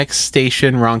Next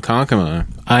Station Ronkonkoma.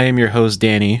 I am your host,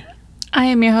 Danny. I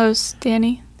am your host,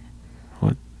 Danny.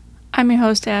 What? I'm your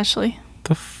host, Ashley.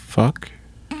 The fuck?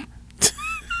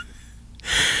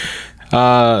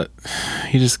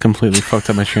 You just completely fucked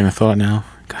up my train of thought now.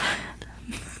 God.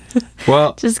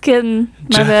 Well, Just kidding.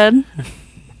 My bad.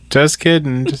 just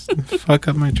kidding. Just fuck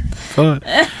up my train of thought.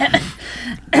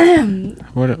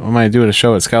 What am I doing? A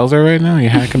show at Scalzer right now? You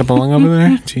hacking up a lung over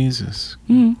there? Jesus.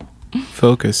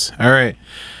 Focus. All right.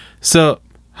 So,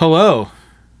 hello.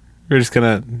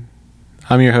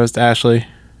 I'm your host, Ashley.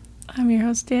 I'm your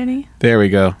host, Danny. There we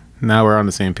go. Now we're on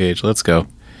the same page. Let's go.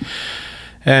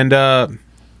 And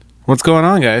what's going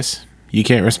on, guys? You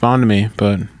can't respond to me,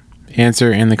 but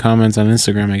answer in the comments on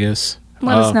Instagram, I guess.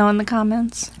 Let us know in the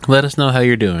comments. Let us know how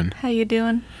you're doing. How you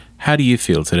doing? How do you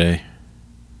feel today?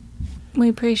 We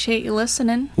appreciate you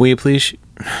listening. We appreciate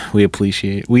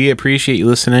you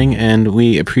listening, and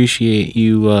we appreciate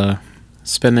you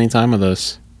spending time with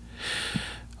us.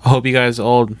 I hope you guys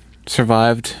all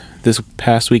survived this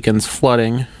past weekend's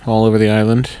flooding all over the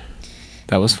island.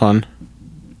 That was fun.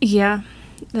 Yeah.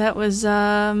 That was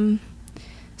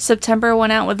September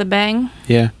went out with a bang.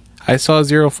 Yeah. I saw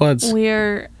 0 floods.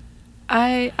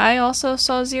 I also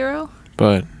saw 0.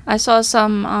 But I saw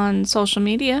some on social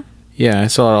media. yeah, I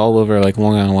saw it all over like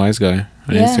Long Island Wise Guy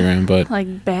on Instagram, but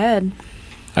like bad.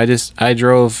 I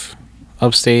drove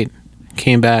upstate,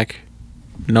 came back,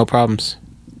 no problems.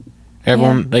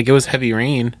 Everyone, like, it was heavy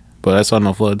rain, but I saw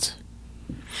no floods.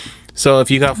 So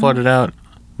if you got flooded out,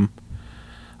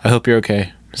 I hope you're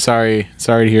okay. Sorry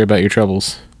to hear about your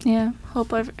troubles. Yeah.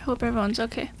 Hope everyone's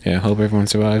okay. Yeah, hope everyone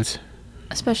survived.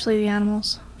 Especially the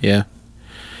animals. Yeah.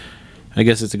 I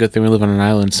guess it's a good thing we live on an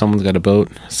island. Someone's got a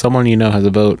boat. Someone you know has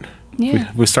a boat.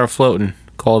 Yeah. We start floating.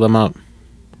 Call them up.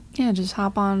 Yeah, just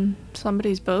hop on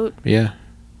somebody's boat. Yeah,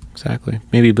 exactly.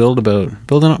 Maybe build a boat.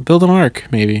 Build an ark,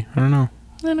 maybe. I don't know.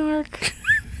 An ark.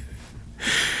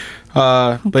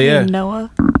 But yeah.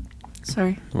 Noah.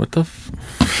 Sorry. What the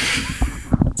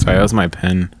Sorry, that was my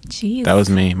pen. Jeez. That was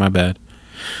me. My bad.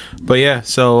 But yeah,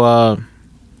 so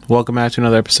welcome back to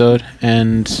another episode,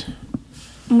 and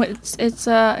It's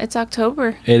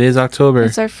October. it is October.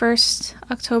 It's our first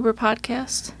October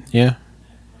podcast. Yeah.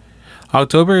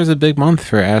 October is a big month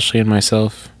for Ashley and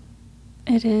myself.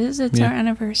 It is. It's Yeah. our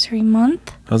anniversary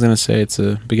month. I was going to say it's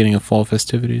the beginning of fall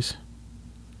festivities.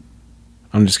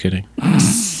 I'm just kidding.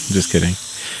 Just kidding.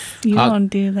 You don't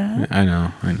do that. I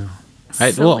know.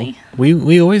 Silly.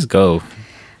 We always go.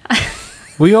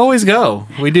 We always go.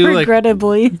 We do like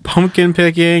Regrettably. pumpkin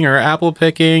picking or apple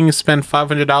picking, spend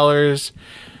 $500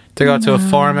 to go to a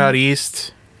farm out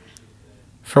east.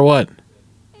 For what?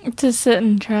 To sit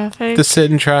in traffic. To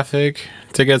sit in traffic,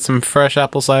 to get some fresh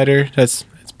apple cider. It's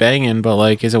banging, but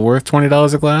like, is it worth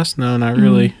 $20 a glass? No, not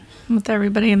really. With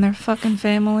everybody and their fucking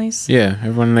families. Yeah,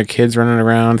 everyone and their kids running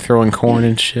around throwing corn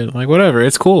and shit. Like, whatever.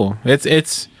 It's cool.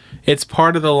 It's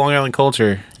part of the Long Island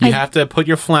culture. You have to put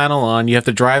your flannel on. You have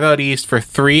to drive out east for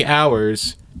 3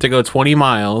 hours to go 20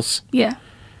 miles. Yeah.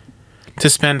 To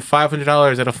spend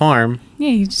 $500 at a farm. Yeah,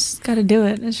 you just gotta do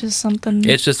it. It's just something.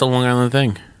 It's just a Long Island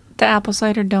thing. The apple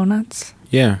cider donuts.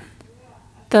 Yeah.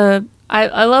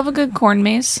 I love a good corn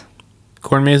maze.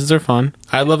 Corn mazes are fun.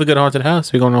 I love a good haunted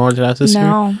house. We going to a haunted house this year?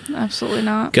 No, absolutely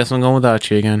not. Guess I'm going without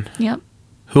you again. Yep.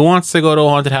 Who wants to go to a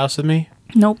haunted house with me?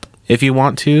 Nope. If you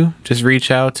want to, just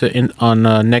reach out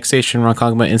on Next Station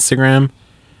Ronkonkoma Instagram.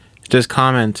 Just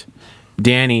comment,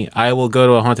 Danny, I will go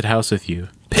to a haunted house with you.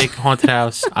 Pick haunted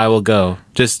house, I will go.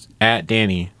 Just at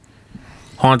Danny.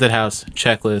 Haunted house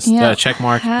checklist. Yeah, Check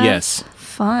mark. Yes.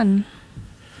 Fun.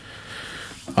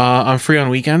 I'm free on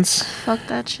weekends. Fuck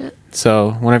that shit.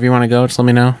 So whenever you want to go, just let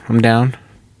me know. I'm down.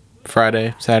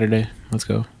 Friday, Saturday. Let's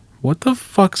go. What the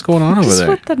fuck's going on over What's there?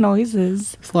 with the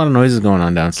noises? There's a lot of noises going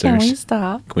on downstairs. Can we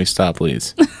stop? Can we stop,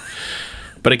 please?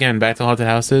 But again, back to haunted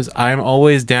houses. I'm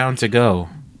always down to go.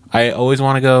 I always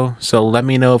want to go, so let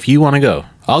me know if you want to go.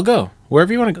 I'll go.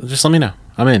 Wherever you want to go, just let me know.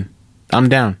 I'm in. I'm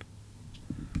down.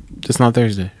 Just not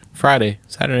Thursday. Friday,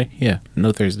 Saturday, yeah,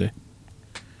 no Thursday.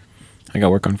 I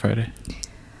got work on Friday.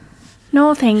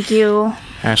 No, thank you.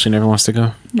 Ashley never wants to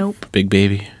go. Nope. Big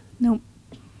baby. Nope.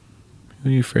 Are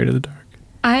you afraid of the dark?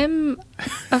 I'm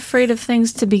afraid of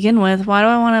things to begin with. Why do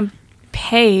I want to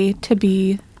pay to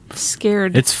be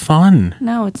scared? It's fun.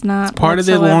 No, it's not. It's part of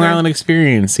the Long Island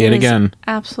experience, yet again.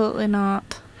 Absolutely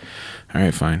not. All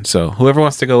right, fine. So whoever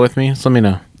wants to go with me, just let me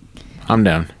know. I'm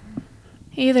down.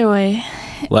 Either way.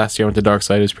 Last year I went to Dark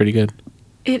Side. It was pretty good.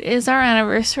 It is our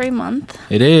anniversary month.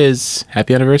 It is.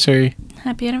 Happy anniversary.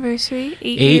 Happy anniversary. 8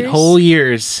 8 years. whole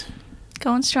years.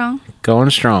 Going strong. Going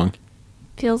strong.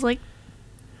 Feels like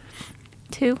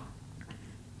 2.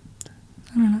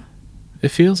 I don't know. It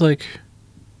feels like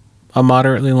a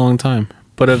moderately long time,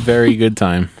 but a very good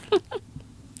time.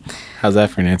 How's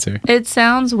that for an answer? It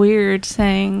sounds weird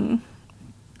saying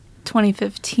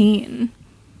 2015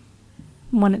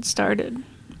 when it started.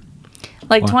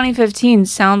 Like, What? 2015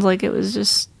 sounds like it was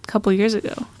just a couple years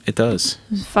ago. It does.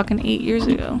 It was fucking 8 years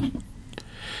ago.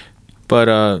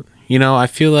 But, you know, I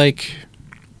feel like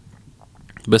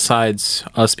besides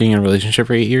us being in a relationship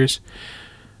for 8 years,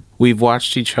 we've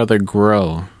watched each other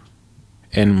grow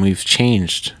and we've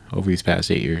changed over these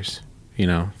past 8 years. You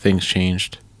know, things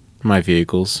changed. My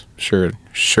vehicles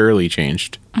surely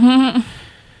changed.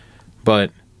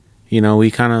 But, you know,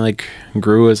 we kind of like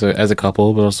grew as a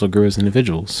couple, but also grew as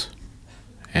individuals.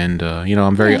 And, you know,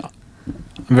 I'm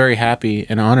very happy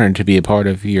and honored to be a part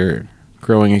of your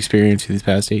growing experience these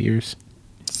past 8 years.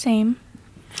 Same.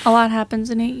 A lot happens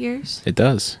in 8 years. It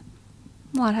does.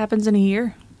 A lot happens in a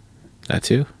year. That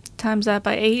too. Times that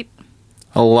by 8.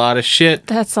 A lot of shit.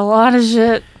 That's a lot of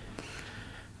shit.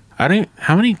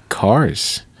 How many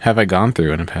cars have I gone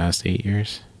through in the past 8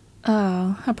 years?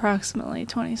 Oh, approximately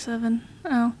 27.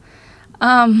 Oh.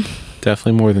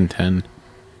 Definitely more than 10.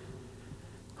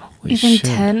 Holy Even shit.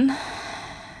 10?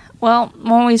 Well,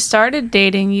 when we started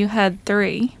dating, you had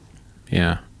 3.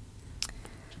 Yeah.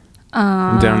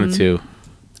 I'm down to 2.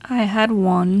 I had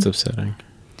 1. It's upsetting.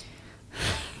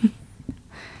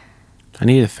 I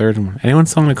need a third one. Anyone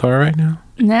selling a car right now?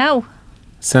 No.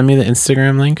 Send me the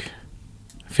Instagram link,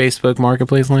 Facebook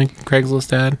Marketplace link,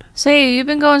 Craigslist ad. Say, you've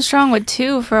been going strong with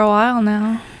 2 for a while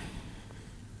now.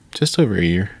 Just over a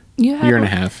year. You had Year and a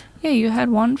half. Yeah, you had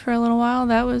 1 for a little while.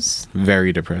 That was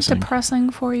Very depressing.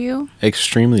 depressing for you.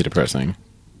 Extremely depressing.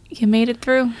 You made it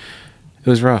through. It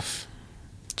was rough.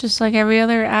 Just like every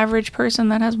other average person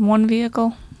that has 1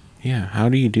 vehicle. Yeah, how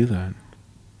do you do that?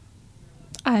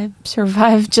 I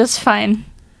survived just fine.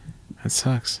 That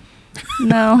sucks.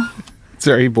 No, It's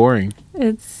very boring.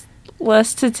 it's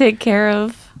less to take care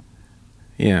of.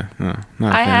 Yeah, no,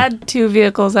 not a I fan. had 2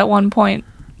 vehicles at one point.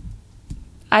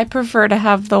 I prefer to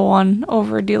have the 1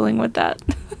 over dealing with that.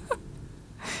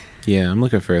 Yeah, I'm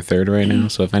looking for a third right now.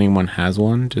 So if anyone has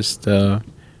one, just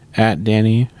at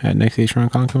Danny at Next Station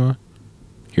Concoma.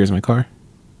 Here's my car.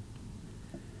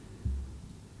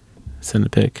 Send a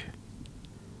pic.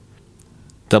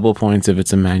 Double points if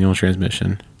it's a manual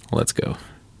transmission. Let's go.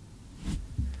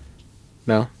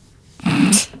 No?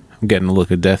 I'm getting a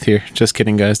look of death here. Just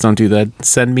kidding, guys. Don't do that.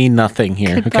 Send me nothing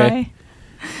here, Goodbye. okay?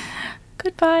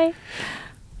 Goodbye.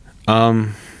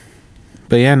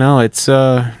 But yeah, no, it's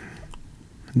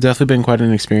definitely been quite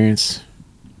an experience.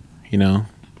 You know,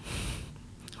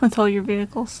 With all your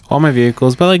vehicles. all my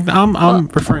vehicles, but like I'm Well-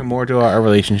 referring more to our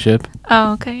relationship.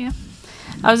 Oh, okay, yeah.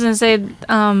 I was gonna say,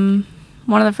 one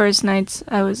of the first nights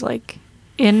I was like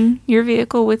in your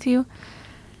vehicle with you,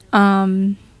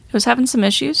 it was having some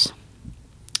issues.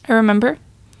 I remember.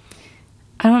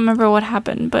 I don't remember what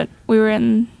happened, but we were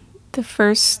in the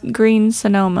first green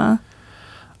Sonoma,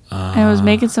 and it was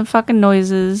making some fucking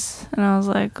noises, and I was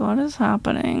like, "What is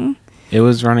happening?" It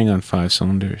was running on 5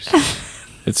 cylinders.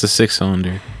 It's a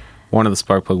 6-cylinder. One of the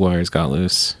spark plug wires got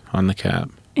loose on the cap.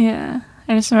 Yeah,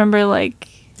 I just remember like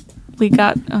we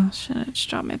got. Oh shit! I just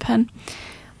dropped my pen.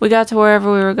 We got to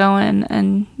wherever we were going,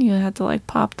 and you had to like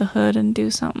pop the hood and do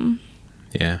something.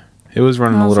 Yeah, it was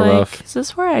running I a was little like, rough. "Is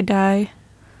this where I die?"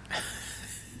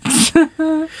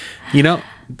 You know,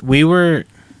 we were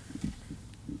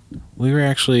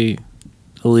actually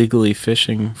illegally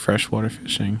fishing, freshwater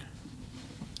fishing.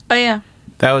 Oh yeah,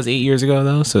 That was 8 years ago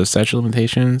though, so statute of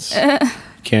limitations. You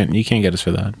can't get us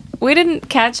for that. we didn't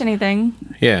catch anything.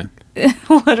 Yeah.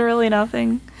 Literally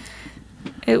nothing.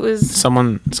 It was.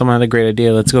 Someone had a great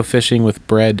idea. Let's go fishing with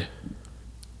bread.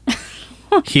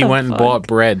 He the went and fuck? bought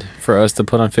bread for us to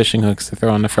put on fishing hooks to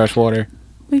throw in the fresh water.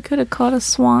 We could have caught a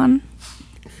swan.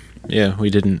 Yeah, we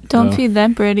didn't. Don't though. feed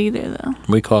that bread either, though.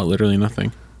 We caught literally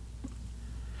nothing.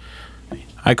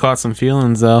 I caught some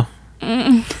feelings though.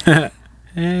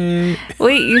 Hey.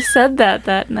 Wait, you said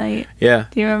that night. Yeah,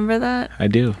 Do you remember that? I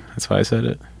do. That's why I said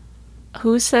it.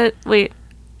 Who said? Wait,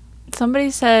 somebody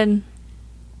said.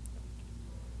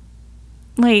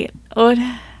 Wait, what?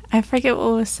 I forget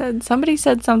what was said. Somebody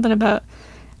said something about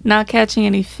not catching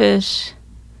any fish,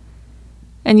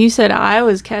 and you said I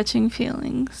was catching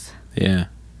feelings. Yeah,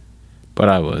 but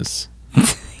I was.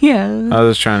 Yeah. I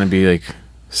was trying to be like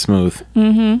smooth.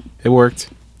 Mm-hmm. It worked.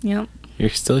 Yep. You're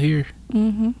still here.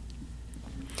 Mm-hmm.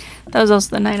 That was also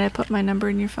the night I put my number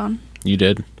in your phone. You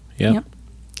did. Yep. Yep.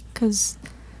 Because,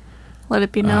 let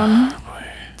it be known,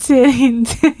 he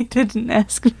didn't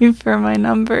ask me for my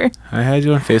number. I had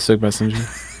you on Facebook Messenger.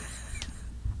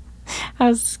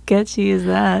 How sketchy is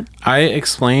that? I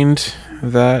explained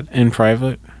that in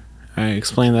private. I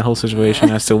explained that whole situation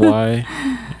as to why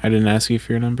I didn't ask you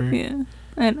for your number. Yeah,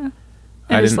 I know.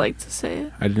 I I just didn't- like to say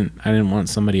it. I didn't want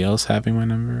somebody else having my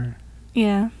number.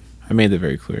 Yeah. I made that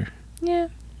very clear. Yeah.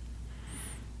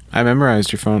 I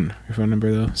memorized your phone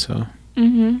number though, so.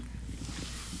 Mm-hmm.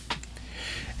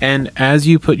 And as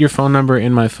you put your phone number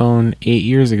in my phone 8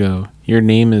 years ago, your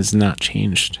name is not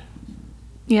changed.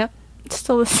 Yep. It's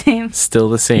still the same. Still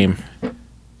the same.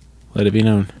 Let it be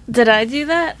known. Did I do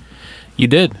that? You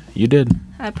did. You did.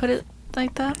 I put it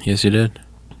like that? Yes, you did.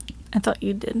 I thought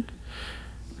you did.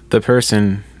 The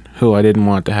person who I didn't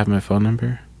want to have my phone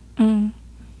number, Mm.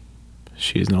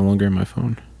 she is no longer in my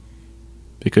phone.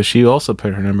 Because she also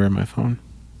put her number in my phone.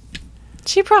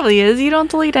 She probably is. You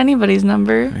don't delete anybody's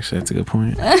number. Actually, that's a good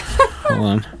point. Hold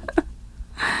on.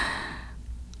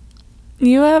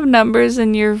 You have numbers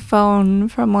in your phone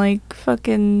from like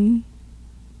fucking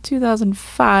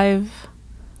 2005.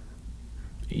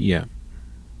 Yeah.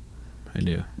 I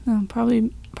do. Oh,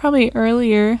 probably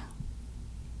earlier.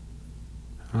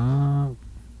 Yeah,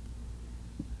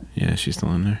 she's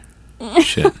still in there.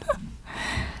 Shit.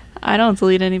 I don't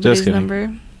delete anybody's kidding.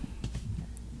 number.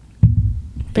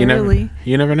 You Barely.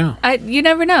 You never know. You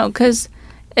never know, because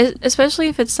especially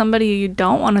if it's somebody you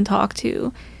don't want to talk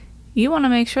to, you want to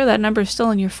make sure that number's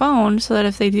still in your phone so that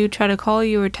if they do try to call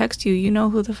you or text you, you know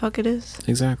who the fuck it is.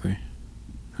 Exactly.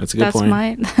 That's a good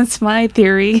point. That's my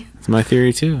theory. It's my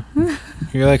theory too.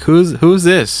 You're like, who's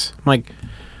this? I'm like,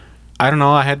 I don't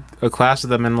know. I had a class with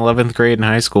them in 11th grade in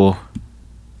high school.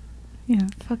 Yeah,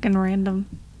 fucking random.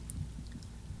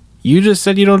 You just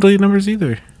said you don't delete numbers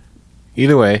either.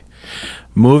 Either way,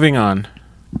 moving on.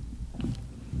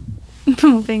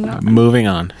 Moving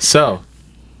on. So,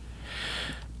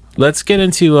 let's get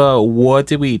into what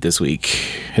did we eat this week.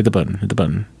 Hit the button. Hit the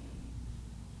button.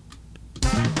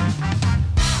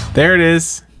 There it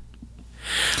is.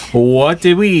 What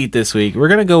did we eat this week? We're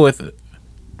going to go with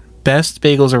best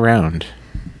bagels around.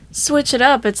 Switch it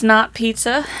up. It's not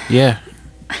pizza. Yeah.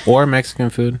 Or Mexican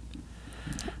food.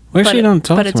 We actually don't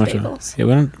talk too much about. Yeah,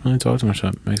 we don't really talk too much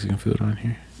about Mexican food on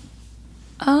here.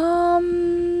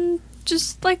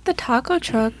 Just like the taco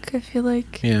truck, I feel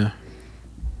like. Yeah.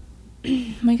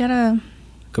 We gotta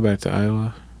Go back to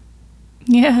Iowa.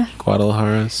 Yeah.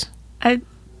 Guadalajara's. I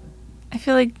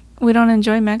feel like we don't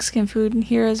enjoy Mexican food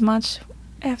here as much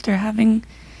after having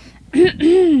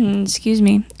excuse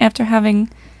me, after having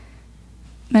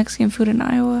Mexican food in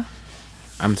Iowa.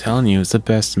 I'm telling you, it's the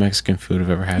best Mexican food I've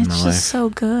ever had in my It's life. just so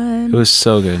good. It was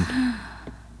so good.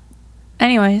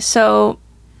 Anyway, so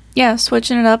yeah,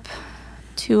 switching it up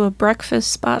to a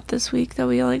breakfast spot this week that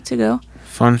we like to go.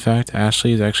 Fun fact,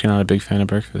 Ashley is actually not a big fan of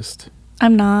breakfast.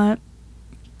 I'm not.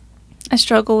 I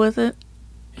struggle with it.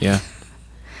 Yeah.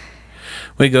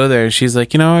 We go there and she's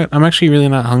like, you know what? I'm actually really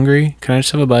not hungry. Can I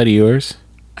just have a bite of yours?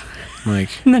 I'm like,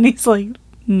 And then he's like,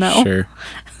 no. sure.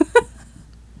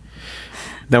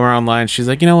 Then we're online. She's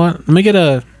like, you know what? I'm going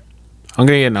to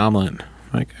get an omelet.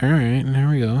 I'm like, all right, and there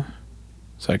we go.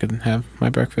 So I can have my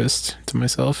breakfast to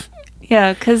myself.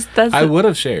 Yeah, because I would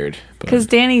have shared. Because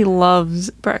Danny loves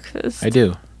breakfast. I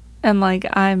do. And like,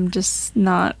 I'm just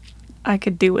not, I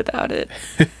could do without it.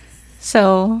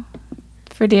 So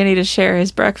for Danny to share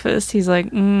his breakfast, he's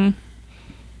like, not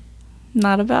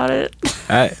about it.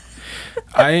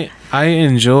 I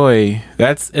enjoy,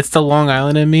 it's the Long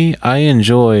Island in me. I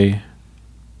enjoy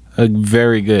a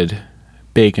very good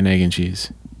bacon, egg, and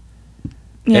cheese.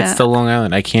 Yeah. It's the Long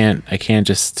Island. I can't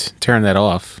just turn that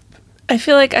off. I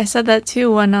feel like I said that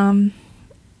too when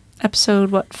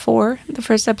episode 4, the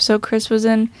first episode Chris was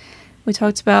in. We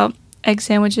talked about egg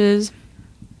sandwiches,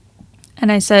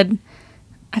 and I said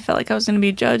I felt like I was going to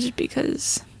be judged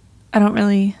because I don't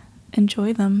really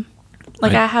enjoy them.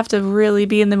 Like, I have to really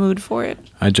be in the mood for it.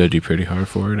 I judge you pretty hard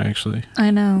for it, actually. I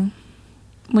know.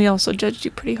 We also judged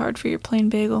you pretty hard for your plain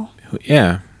bagel.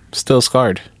 Yeah, still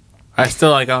scarred. I'm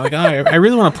like, oh, I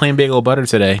really want a plain bagel butter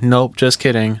today. Nope, just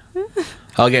kidding.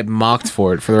 I'll get mocked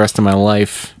for it for the rest of my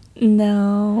life.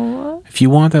 No. If you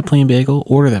want that plain bagel,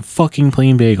 order that fucking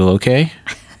plain bagel, okay?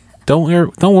 Don't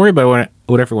worry about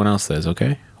what everyone else says,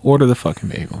 okay? Order the fucking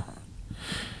bagel.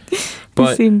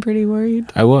 But you seem pretty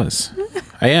worried. I was.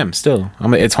 I am still.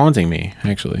 It's haunting me,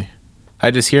 actually.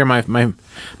 I just hear my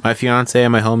fiance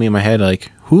and my homie in my head like,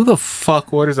 who the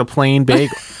fuck orders a plain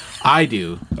bagel? I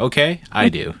do, okay? I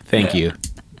do. Thank you.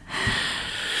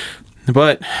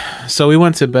 But, so we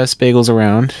went to Best Bagels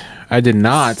Around. I did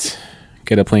not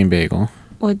get a plain bagel.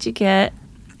 What'd you get?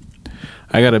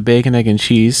 I got a bacon, egg, and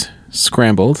cheese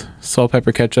scrambled, salt,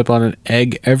 pepper, ketchup on an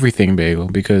egg everything bagel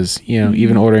because,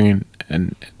 even ordering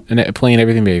a plain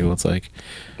everything bagel, it's like,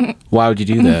 why would you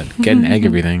do that? Get an egg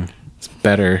everything. It's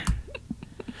better.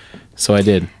 So I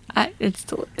did.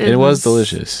 It was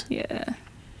delicious. Yeah.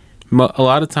 A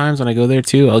lot of times when I go there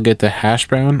too, I'll get the hash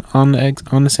brown on the eggs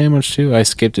on the sandwich too. I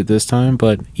skipped it this time,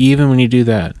 but even when you do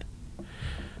that,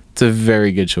 it's a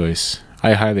very good choice.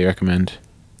 I highly recommend.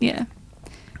 Yeah.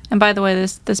 And by the way,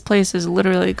 this place is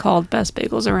literally called Best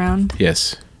Bagels Around.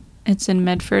 Yes. It's in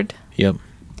Medford. Yep.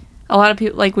 A lot of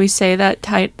people, like, we say that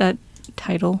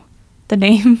title, the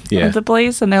name of the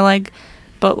place, and they're like,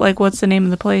 but, like, what's the name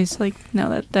of the place? Like,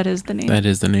 no, that is the name. That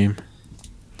is the name.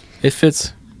 It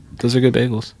fits. Those are good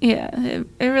bagels. Yeah,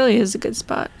 it really is a good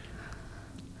spot.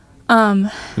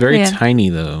 Very tiny,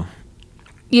 though.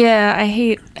 Yeah, I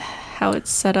hate how it's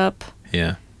set up.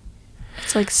 Yeah.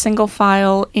 It's like single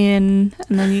file in,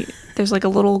 and then there's like a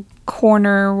little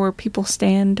corner where people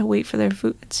stand to wait for their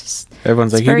food. It's just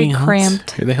everyone's like, very you're being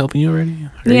cramped. Are they helping you already?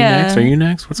 Are you next? Are you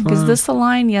next? What's going on? Is this the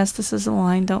line? Yes, this is the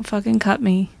line. Don't fucking cut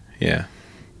me. Yeah.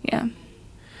 Yeah.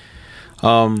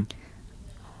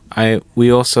 We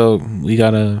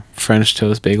got a French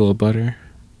toast bagel with butter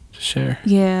to share.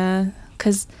 Yeah,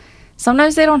 because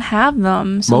sometimes they don't have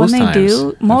them. So most when they times,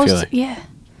 do, yeah.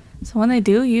 So when they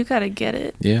do, you gotta get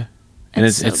it. Yeah. And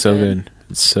it's so good.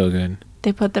 It's so good.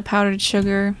 They put the powdered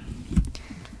sugar.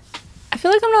 I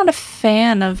feel like I'm not a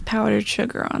fan of powdered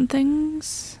sugar on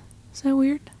things. Is that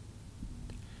weird?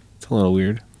 It's a little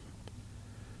weird.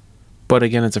 But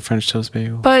again, it's a French toast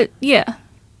bagel. But yeah.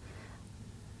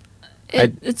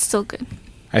 It's still good.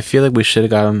 I feel like we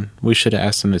should have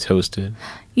asked them to toast it.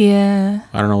 Yeah.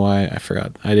 I don't know why I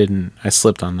forgot. I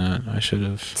slipped on that. I should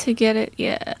have. To get it,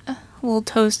 yeah. A little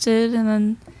toasted, and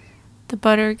then the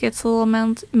butter gets a little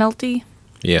melty.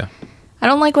 Yeah. I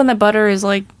don't like when the butter is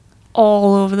like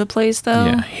all over the place, though.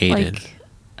 Yeah, hated. Like,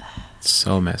 it's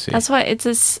so messy. That's why it's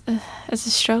a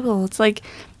struggle. It's like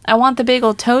I want the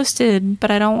bagel toasted,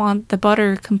 but I don't want the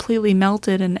butter completely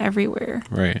melted and everywhere.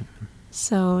 Right.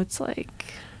 So it's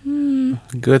like.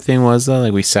 Good thing was though,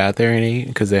 like we sat there and ate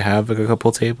because they have like a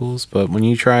couple tables. But when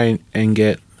you try and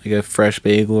get like a fresh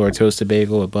bagel or a toasted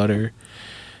bagel with butter,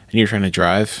 and you're trying to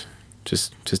drive,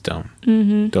 just don't.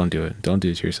 Mm-hmm. Don't do it. Don't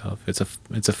do it to yourself. It's a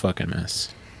fucking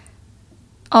mess.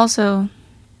 Also,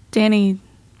 Danny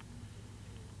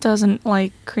doesn't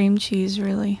like cream cheese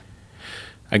really.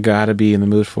 I gotta be in the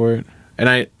mood for it, and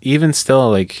I even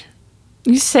still like.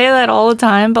 You say that all the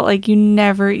time, but like you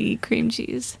never eat cream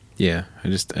cheese. Yeah, I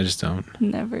just don't.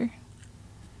 Never.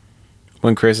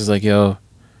 When Chris is like, "Yo,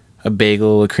 a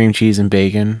bagel with cream cheese and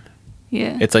bacon,"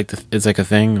 yeah, it's like a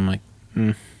thing. I'm like,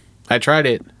 I tried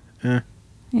it.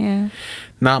 Yeah,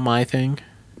 not my thing.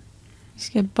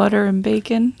 Just get butter and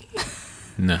bacon.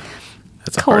 No,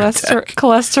 that's a heart attack.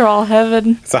 Cholesterol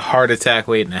heaven. It's a heart attack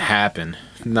waiting to happen.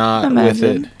 Not with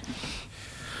it.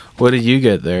 What did you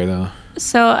get there though?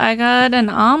 So I got an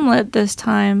omelet this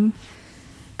time,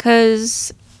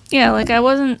 cause. Yeah, like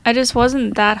I just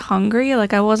wasn't that hungry.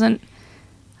 Like I wasn't,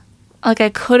 like I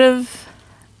could have,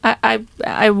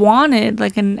 I wanted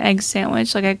like an egg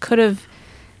sandwich. Like I could have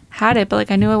had it, but like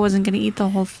I knew I wasn't going to eat the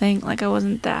whole thing. Like I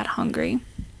wasn't that hungry.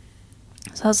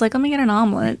 So I was like, let me get an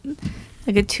omelet,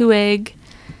 like a 2-egg.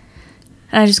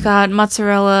 And I just got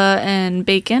mozzarella and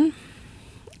bacon.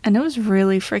 And it was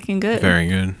really freaking good. Very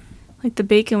good. Like the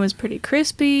bacon was pretty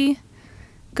crispy,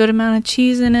 good amount of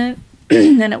cheese in it.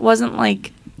 And it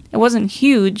wasn't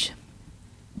huge,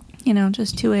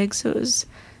 just 2 eggs, so it was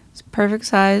perfect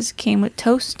size. Came with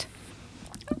toast.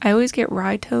 I always get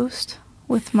rye toast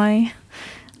with my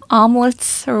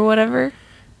omelets or whatever.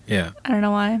 Yeah. I don't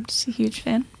know why, I'm just a huge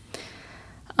fan.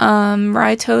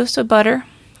 Rye toast with butter.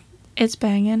 It's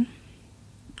banging.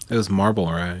 It was marble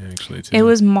rye, actually, too. It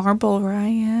was marble rye,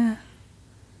 yeah.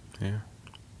 Yeah.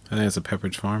 I think it's a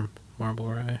Pepperidge Farm marble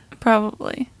rye.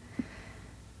 Probably.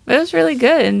 But it was really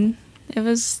good. It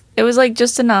was like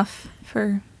just enough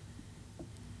for.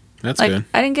 That's like, good.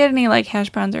 I didn't get any like hash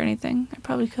browns or anything. I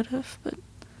probably could have, but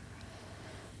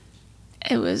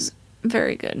it was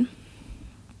very good.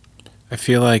 I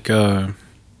feel like I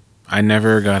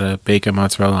never got a bacon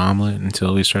mozzarella omelet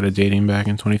until we started dating back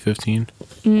in 2015.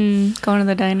 Going to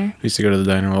the diner. We used to go to the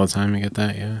diner all the time and get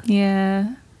that. Yeah.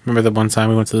 Yeah. Remember the one time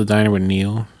we went to the diner with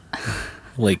Neil?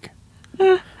 Like,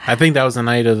 I think that was the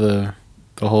night of the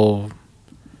whole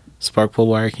spark plug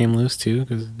wire came loose too,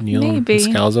 because Neil and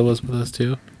Scalzo was with us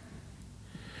too.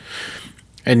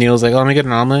 And Neil's like, "Oh, let me get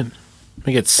an omelet. Let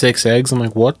me get 6 eggs." I'm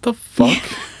like, "What the fuck?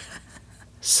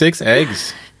 6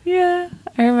 eggs?" Yeah,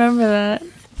 I remember that.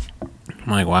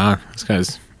 I'm like, "Wow,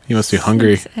 he must be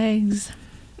hungry." 6 eggs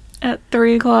at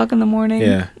 3:00 in the morning.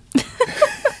 Yeah.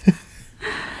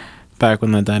 Back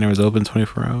when the diner was open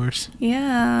 24 hours.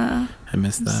 Yeah. I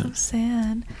missed that. So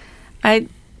sad.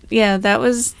 yeah, that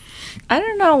was. I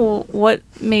don't know what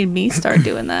made me start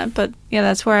doing that, but yeah,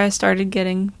 that's where I started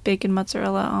getting bacon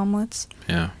mozzarella omelets.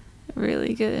 Yeah.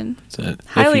 Really good. That's it.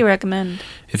 Highly recommend.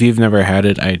 If you've never had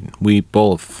it, we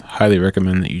both highly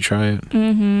recommend that you try it.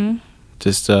 Mm-hmm.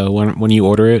 Just when you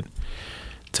order it,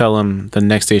 tell them the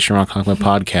Next Station Rock Honkma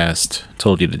podcast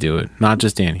told you to do it. Not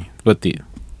just Danny, but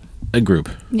a group.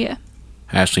 Yeah.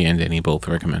 Ashley and Danny both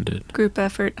recommended. Group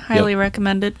effort. Highly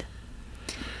recommended.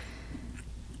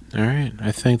 All right.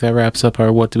 I think that wraps up our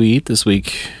What Do We Eat this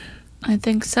week. I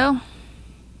think so.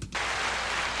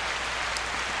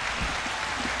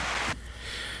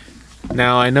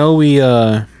 Now, I know we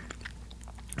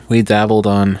dabbled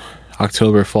on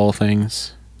October fall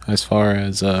things as far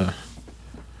as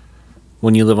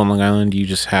when you live on Long Island, you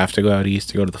just have to go out east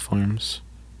to go to the farms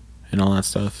and all that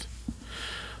stuff.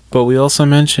 But we also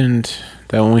mentioned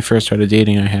that when we first started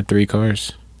dating, I had 3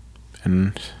 cars.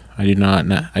 And I do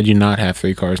not have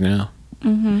 3 cars now.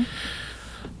 Mm-hmm.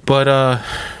 But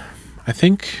I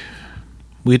think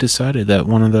we decided that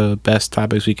one of the best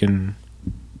topics we can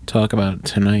talk about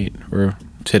tonight, or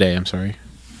today, I'm sorry,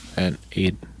 at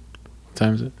 8. What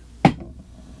time is it?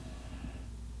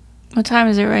 What time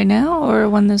is it right now, or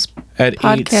when this At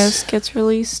podcast gets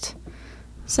released?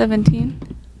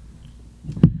 17?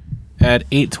 At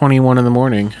 8:21 in the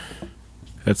morning.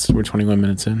 We're 21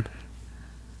 minutes in.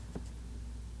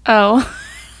 Oh.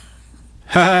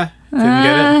 Haha.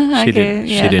 Didn't get it?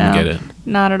 She didn't get it.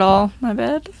 Not at all. My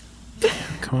bad.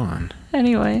 Come on.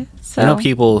 Anyway, so I know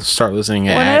people start listening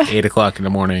at 8 o'clock in the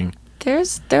morning.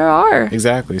 there are.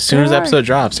 Exactly. As soon as the episode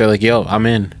drops, they're like, yo, I'm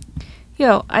in.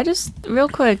 Yo, I just, real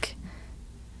quick,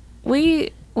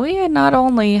 we not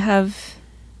only have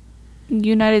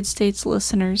United States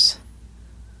listeners.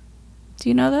 Do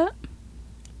you know that?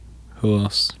 Who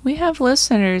else? We have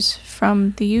listeners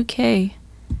from the UK.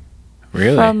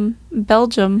 Really? From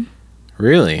Belgium.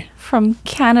 Really? From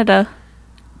Canada.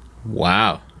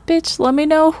 Wow. Bitch, let me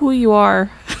know who you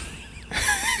are.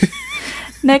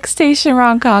 Next Station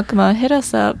Ronkonkoma, hit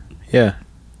us up. Yeah.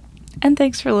 And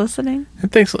thanks for listening.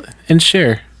 And thanks. And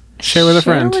share. Share with a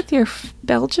friend. Share with your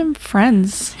Belgium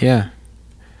friends. Yeah.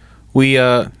 We,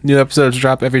 new episodes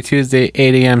drop every Tuesday,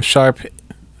 8 a.m. sharp,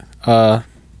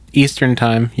 Eastern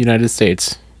Time, United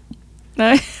States.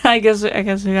 I guess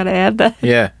we gotta add that.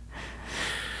 Yeah.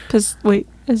 Wait,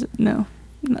 is it? No.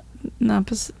 Not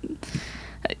Pacific.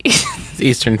 It's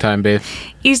Eastern Time, babe.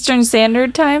 Eastern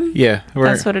Standard Time? Yeah.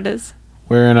 That's what it is.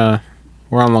 We're on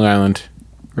Long Island.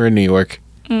 We're in New York.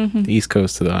 Mm-hmm. The East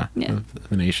Coast of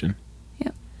the nation.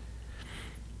 Yep.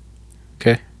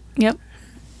 Okay. Yep.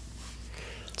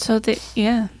 So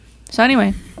So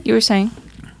anyway, you were saying.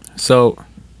 So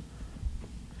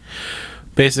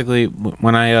basically,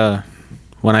 when I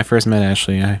first met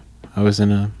Ashley, I was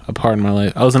in a part in my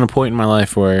life. I was in a point in my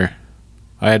life where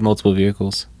I had multiple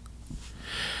vehicles,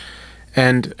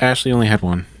 and Ashley only had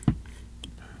one.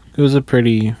 It was a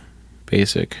pretty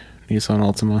basic Nissan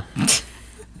Altima.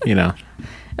 You know.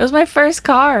 It was my first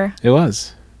car. It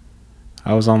was.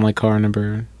 I was on like car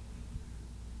number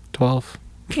 12.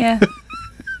 Yeah.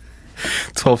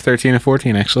 12, 13, and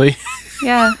 14, actually.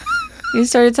 Yeah. You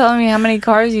started telling me how many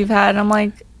cars you've had, and I'm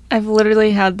like, I've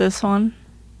literally had this one.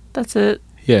 That's it.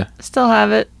 Yeah. Still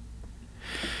have it.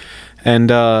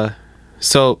 And,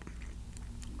 so,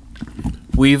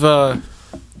 we've,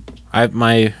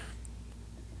 my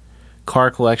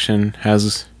car collection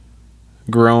has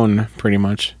grown pretty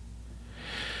much.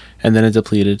 And then it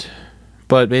depleted.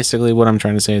 But basically what I'm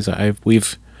trying to say is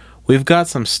we've got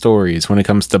some stories when it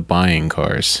comes to buying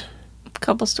cars.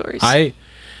 Couple stories. I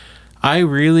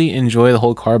really enjoy the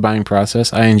whole car buying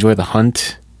process. I enjoy the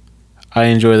hunt. I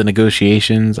enjoy the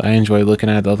negotiations. I enjoy looking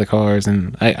at the other cars,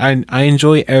 and I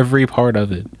enjoy every part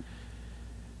of it.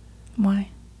 Why?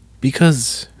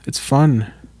 Because it's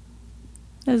fun.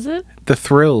 Is it? The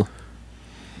thrill.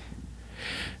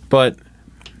 But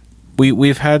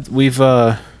we've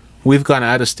gone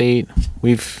out of state.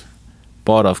 We've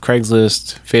bought off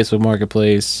Craigslist, Facebook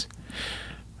Marketplace.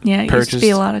 Yeah, it used to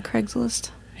be a lot of Craigslist.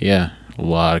 Yeah, a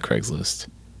lot of Craigslist.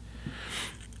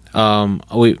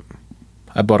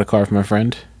 I bought a car from my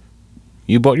friend.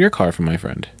 You bought your car from my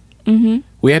friend. Mm-hmm.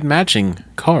 We had matching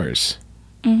cars.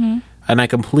 Mm-hmm. And I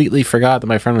completely forgot that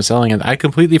my friend was selling it. I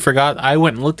completely forgot. I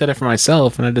went and looked at it for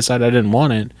myself, and I decided I didn't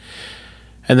want it.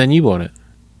 And then you bought it.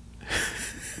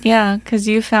 Yeah, because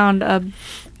you found a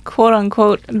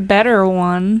quote-unquote better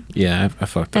one. Yeah, I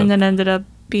fucked up. And then ended up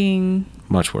being...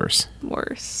 much worse.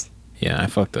 Worse. Yeah, I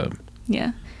fucked up.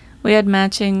 Yeah. We had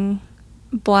matching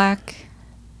black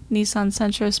Nissan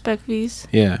Sentra Spec Vs.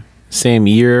 Yeah. Same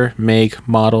year, make,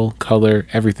 model, color,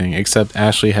 everything. Except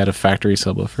Ashley had a factory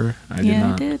subwoofer. I did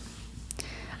not. I did.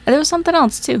 There was something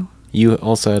else too. You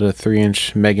also had a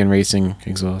 3-inch Megan Racing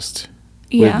exhaust.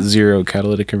 Yeah. With 0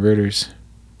 catalytic converters.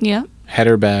 Yeah.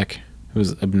 Header back. It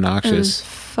was obnoxious. It was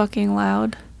fucking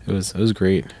loud. It was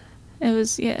great. It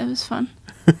was fun.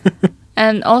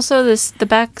 And also the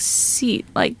back seat,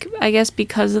 like, I guess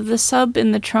because of the sub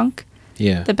in the trunk,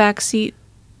 Yeah. the back seat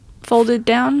folded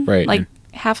down, Right. like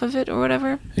half of it or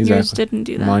whatever. Exactly. Yours didn't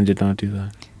do that. Mine did not do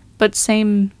that. But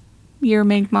same year,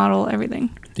 make, model, everything.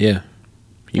 Yeah.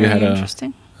 You Very had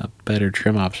interesting. a better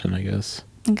trim option, I guess.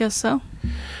 I guess so.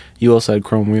 You also had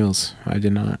chrome wheels. I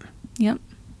did not. Yep.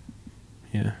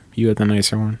 Yeah. You had the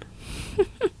nicer one.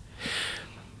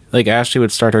 Like, Ashley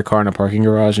would start her car in a parking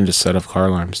garage and just set off car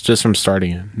alarms just from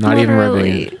starting it. Not even Literally.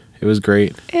 revving it. It was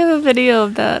great. I have a video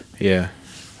of that. Yeah.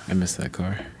 I miss that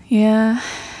car. Yeah.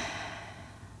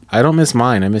 I don't miss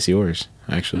mine. I miss yours,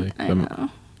 actually. I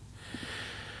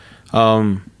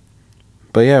know.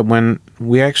 But yeah, when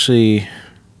we actually,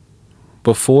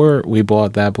 before we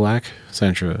bought that black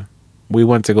Sentra, we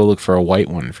went to go look for a white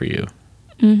one for you.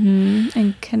 Mm-hmm.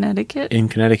 In Connecticut? In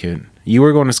Connecticut. You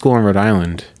were going to school in Rhode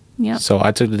Island. Yep. So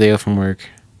I took the day off from work.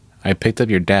 I picked up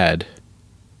your dad.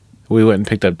 We went and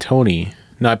picked up Tony.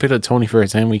 No, I picked up Tony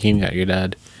first, and we came and got your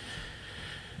dad.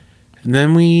 And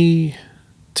then we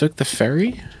took the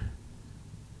ferry,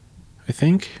 I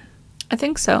think. I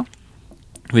think so.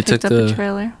 We Picked took up a the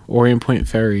trailer. Orient Point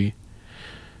ferry,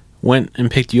 went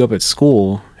and picked you up at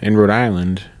school in Rhode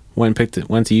Island, went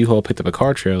to U-Haul, picked up a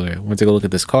car trailer, went to go look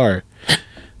at this car.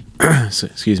 So,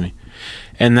 excuse me.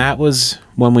 And that was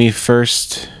when we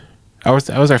first...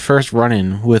 that was our first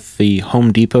run-in with the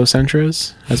Home Depot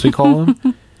Sentras, as we call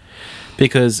them.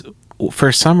 Because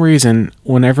for some reason,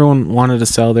 when everyone wanted to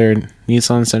sell their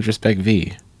Nissan Sentra Spec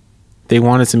V, they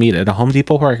wanted to meet at a Home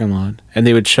Depot parking lot, and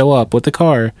they would show up with the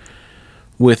car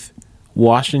with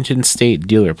Washington State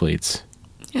dealer plates.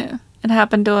 Yeah. It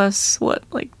happened to us, what,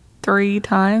 like 3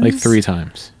 times? Like 3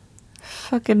 times.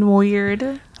 Fucking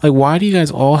weird. Like, why do you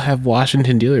guys all have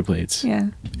Washington dealer plates? Yeah.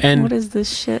 And what is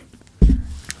this shit?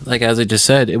 like, as I just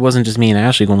said, it wasn't just me and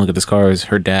Ashley going to look at this car. It was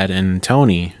her dad and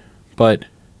Tony. But,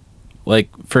 like,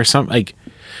 for some, like,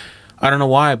 I don't know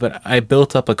why, but I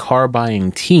built up a car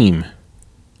buying team.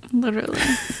 Literally.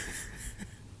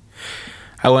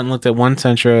 I went and looked at one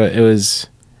Sentra. It was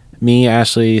me,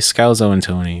 Ashley, Scalzo, and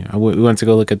Tony. We went to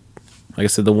go look at, like I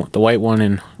said, the white one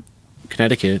in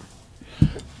Connecticut.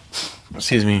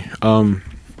 Excuse me.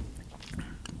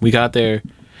 We got there.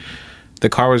 The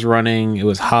car was running. It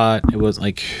was hot. It was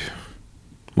like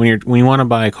when you want to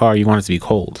buy a car, you want it to be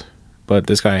cold. But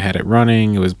this guy had it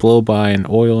running. It was blow by and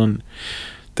oil, and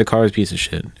the car was a piece of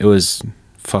shit. It was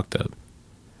fucked up.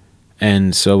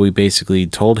 And so we basically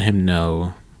told him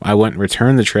no. I went and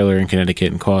returned the trailer in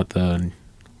Connecticut and caught the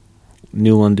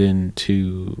New London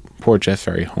to Port Jeff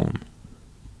ferry home.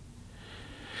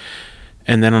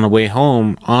 And then on the way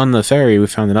home, on the ferry, we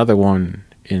found another one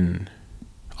on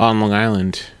Long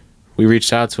Island. We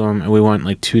reached out to him, and we went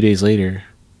like 2 days later.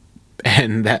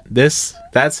 And that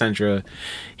Sentra,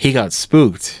 he got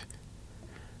spooked.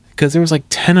 Because there was like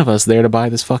 10 of us there to buy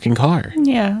this fucking car.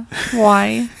 Yeah.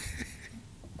 Why?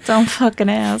 Don't fucking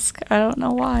ask. I don't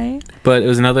know why. But it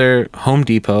was another Home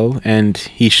Depot, and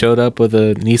he showed up with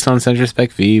a Nissan Sentra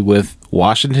Spec V with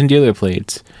Washington dealer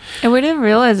plates. And we didn't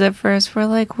realize at first. We're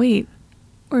like, wait,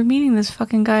 we're meeting this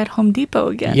fucking guy at Home Depot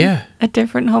again. Yeah. A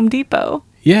different Home Depot.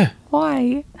 Yeah.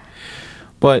 Why?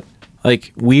 But,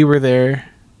 like, we were there.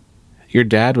 Your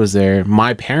dad was there.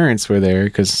 My parents were there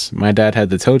because my dad had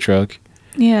the tow truck.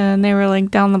 Yeah, and they were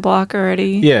like down the block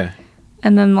already. Yeah.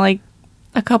 And then like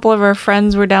a couple of our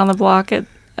friends were down the block at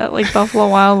like Buffalo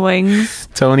Wild Wings.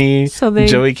 Tony,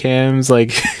 Joey Cams,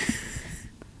 like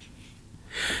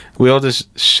we all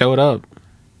just showed up.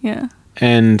 Yeah.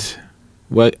 And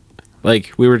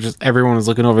everyone was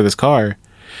looking over this car,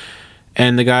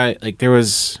 and the guy, like, there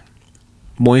was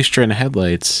moisture in the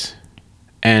headlights,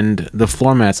 and the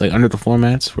floor mats, like under the floor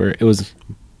mats, where it was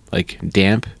like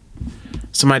damp.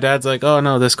 So my dad's like, "Oh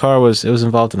no, this car was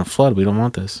involved in a flood. We don't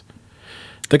want this."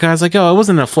 The guy's like, "Yo, it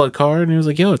wasn't a flood car," and he was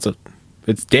like, "Yo,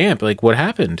 it's damp. Like, what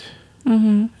happened?"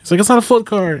 Mm-hmm. He's like, "It's not a flood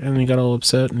car," and he got all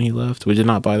upset and he left. We did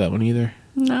not buy that one either.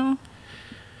 No.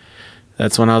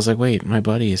 That's when I was like, "Wait, my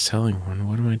buddy is selling one.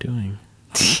 What am I doing?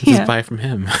 Yeah. Just buy from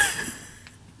him."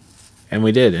 And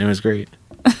we did, and it was great.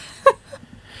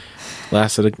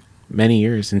 Lasted many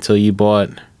years until you bought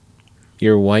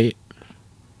your white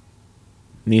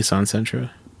Nissan Sentra.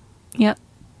 Yep.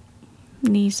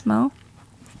 Nismo.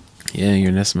 Yeah,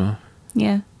 your Nismo.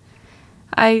 Yeah.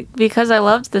 Because I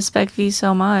loved the Spec V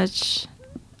so much,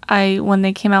 when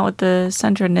they came out with the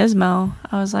Sentra Nismo,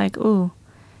 I was like, ooh,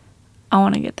 I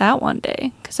want to get that one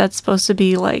day. Because that's supposed to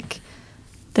be like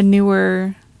the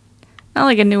newer, not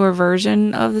like a newer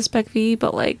version of the Spec V,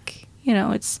 but like, you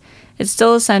know, it's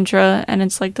still a Sentra and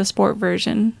it's like the sport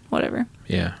version, whatever.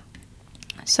 Yeah.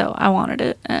 So I wanted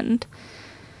it, and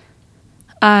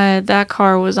that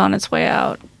car was on its way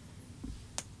out.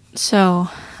 So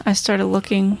I started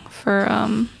looking for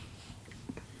a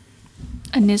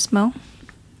Nismo.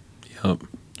 Yep.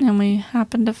 And we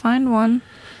happened to find one.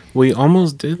 We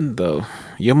almost didn't, though.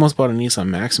 You almost bought a Nissan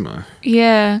Maxima.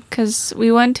 Yeah, because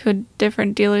we went to a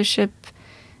different dealership.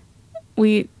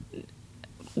 We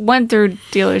went through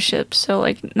dealerships, so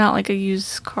like not like a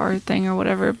used car thing or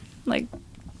whatever. Like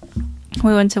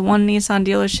we went to one Nissan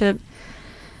dealership,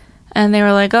 and they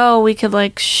were like, "Oh, we could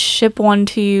like ship one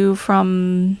to you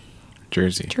from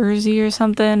Jersey or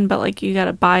something, but like you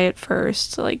gotta buy it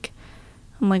first." Like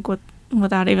I'm like, what?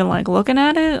 Without even like looking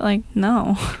at it, like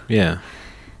no. Yeah.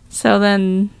 So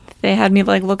then they had me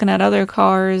like looking at other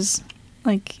cars,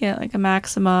 like like a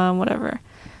Maxima and whatever.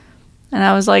 And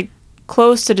I was like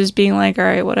close to just being like, all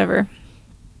right, whatever.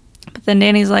 But then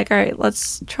Danny's like, all right,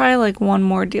 let's try like one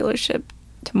more dealership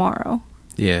tomorrow.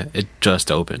 Yeah, it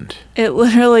just opened. It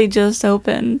literally just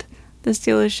opened, this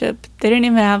dealership. They didn't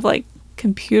even have like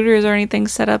computers or anything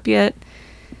set up yet.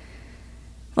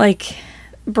 Like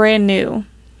brand new.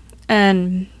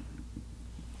 And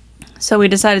so we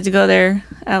decided to go there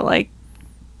at like,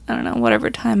 I don't know, whatever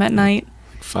time at night.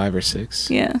 5 or 6.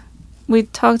 Yeah. We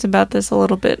talked about this a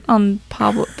little bit on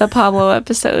the Pablo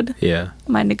episode. Yeah.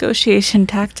 My negotiation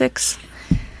tactics.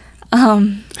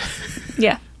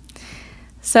 Yeah.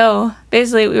 So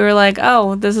basically we were like,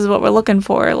 oh, this is what we're looking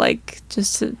for. Like,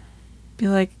 just to be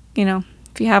like, you know,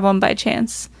 if you have one by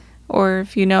chance, or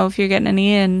if you know if you're getting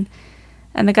any in.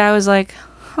 And the guy was like,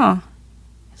 huh.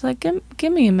 He's like,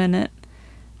 give me a minute.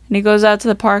 And he goes out to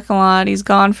the parking lot. He's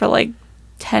gone for like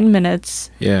 10 minutes.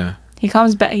 Yeah. He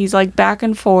comes back. He's like back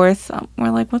and forth.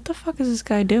 We're like, what the fuck is this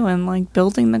guy doing? Like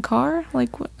building the car?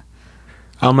 Like what?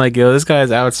 I'm like, yo, this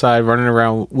guy's outside running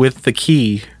around with the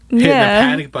key, hitting the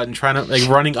panic button, trying to like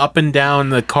running up and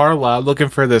down the car lot looking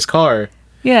for this car.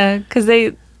 Yeah, because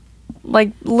they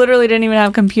like literally didn't even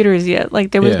have computers yet.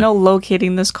 Like there was no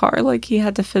locating this car. Like he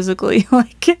had to physically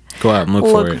like go out and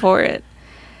look for it.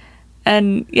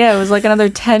 And yeah, it was like another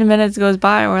 10 minutes goes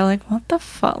by. And we're like, what the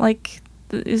fuck? Like,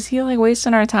 is he like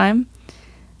wasting our time?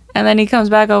 And then he comes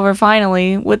back over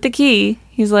finally with the key.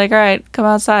 He's like, all right, come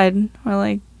outside. We're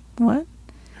like, what?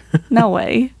 No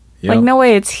way. Yep. Like, no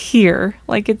way it's here.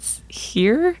 Like, it's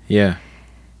here? Yeah.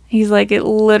 He's like, it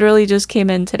literally just came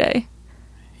in today.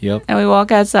 Yep. And we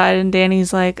walk outside and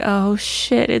Danny's like, oh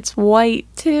shit, it's white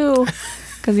too.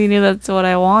 Because he knew that's what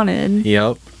I wanted.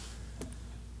 Yep.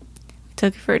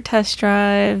 Took it for a test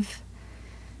drive.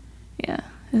 Yeah,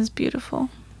 it was beautiful.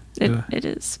 It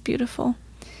is beautiful.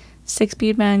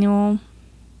 6-speed manual.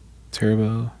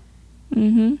 Turbo.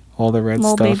 Mm-hmm. All the red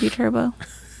Little stuff. baby turbo.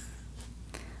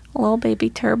 Little baby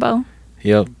turbo.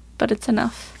 Yep. But it's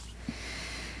enough.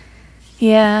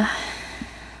 Yeah.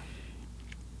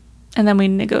 And then we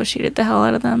negotiated the hell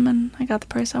out of them, and I got the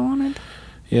price I wanted.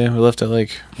 Yeah, we left at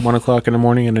like 1 o'clock in the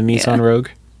morning in a Nissan Rogue.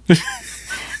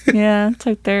 Yeah,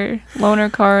 took their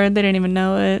loaner card. They didn't even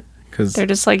know it. Cause they're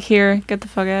just like, here, get the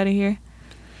fuck out of here.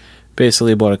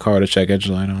 Basically bought a car to check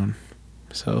Edgeline on.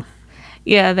 So.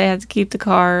 Yeah, they had to keep the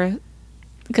car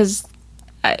because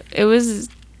it was,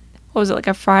 what was it, like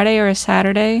a Friday or a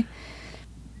Saturday?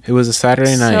 It was a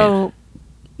Saturday night. So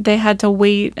they had to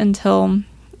wait until,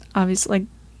 obviously, like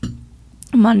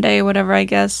Monday or whatever, I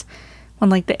guess,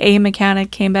 when like the A mechanic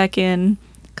came back in.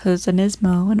 Because it's a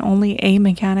Nismo and only A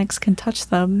mechanics can touch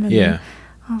them. And yeah.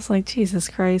 I was like, Jesus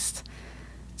Christ.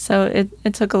 So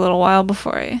it took a little while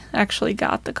before I actually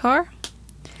got the car.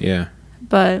 Yeah.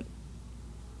 But,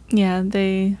 yeah,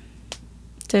 they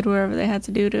did whatever they had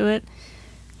to do to it.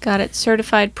 Got it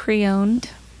certified pre-owned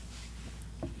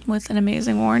with an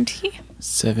amazing warranty.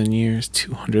 7 years,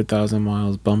 200,000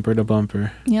 miles, bumper to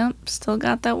bumper. Yep, still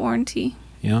got that warranty.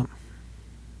 Yep.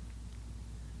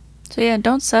 So, yeah,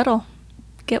 don't settle.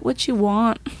 Get what you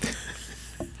want.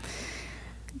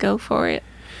 Go for it.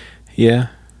 Yeah.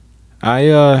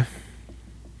 I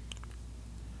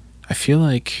feel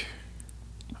like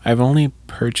I've only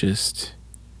purchased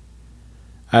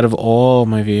out of all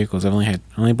my vehicles, I've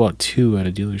only bought 2 at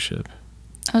a dealership.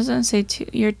 I was gonna say two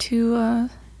of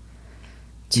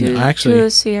the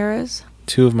Sierras.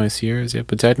 2 of my Sierras, yeah.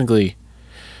 But technically,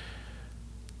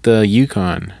 the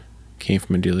Yukon came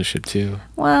from a dealership too.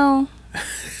 Well,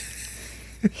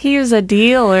 He was a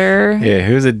dealer. Yeah,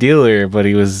 he was a dealer, but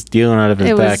he was dealing out of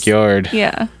his backyard.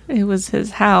 Yeah, it was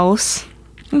his house.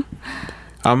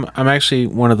 I'm actually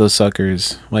one of those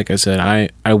suckers. Like I said, I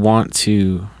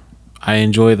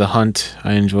enjoy the hunt.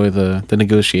 I enjoy the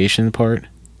negotiation part.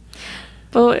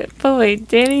 But wait,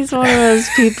 Danny's one of those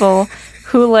people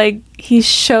who, like, he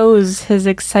shows his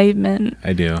excitement.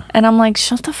 I do. And I'm like,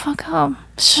 shut the fuck up.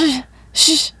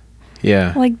 Shh.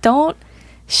 Yeah. Like, don't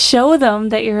show them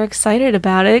that you're excited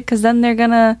about it, because then you're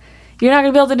not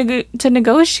gonna be able to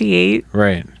negotiate.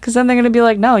 Right. Because then they're gonna be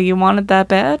like, no, you want it that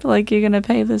bad? Like, you're gonna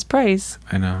pay this price.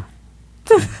 I know.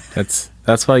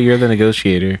 That's why you're the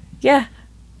negotiator. Yeah.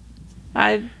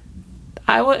 I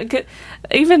would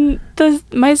even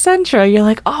my Sentra. You're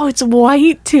like, oh, it's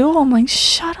white too. I'm like,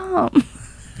 shut up.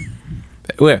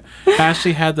 Wait, I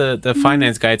actually had the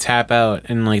finance guy tap out,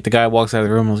 and like the guy walks out of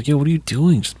the room. I was like, yo, what are you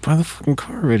doing? Just buy the fucking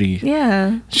car already.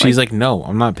 Yeah. She's like, no,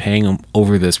 I'm not paying him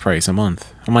over this price a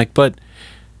month. I'm like, but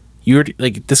you're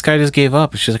like, this guy just gave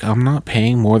up. She's like, I'm not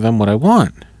paying more than what I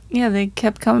want. Yeah, they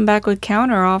kept coming back with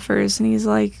counter offers, and he's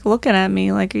like looking at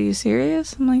me like, are you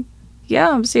serious? I'm like, yeah,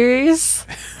 I'm serious.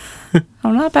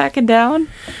 I'm not backing down.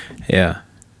 Yeah.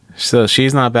 So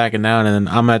she's not backing down, and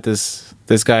then I'm at this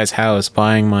guy's house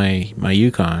buying my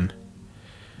Yukon.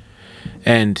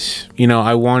 And, you know,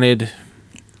 I wanted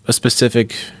a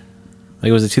specific, like,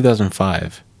 it was a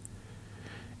 2005.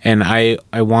 And I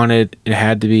wanted, it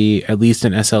had to be at least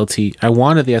an SLT. I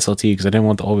wanted the SLT because I didn't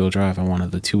want the all-wheel drive. I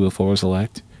wanted the two-wheel four-wheel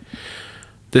select.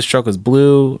 This truck was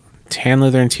blue, tan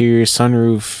leather interior,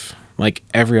 sunroof, like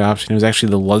every option. It was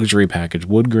actually the luxury package,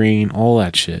 wood grain, all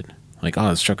that shit. Like, oh,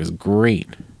 this truck is great.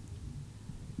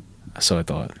 So I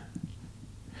thought.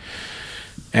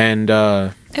 And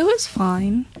it was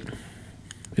fine.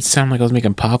 It sounded like I was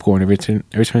making popcorn every time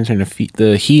I turned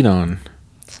the heat on.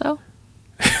 So?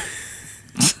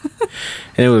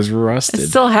 And it was rusted. It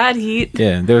still had heat.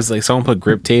 Yeah, there was like someone put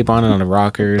grip tape on it on the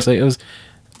rockers. Like it was,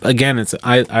 again, it's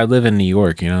I live in New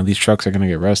York. You know, these trucks are gonna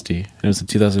get rusty. And it was a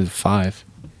 2005,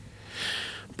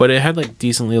 but it had like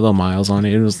decently low miles on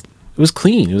it. It was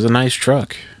clean. It was a nice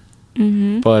truck.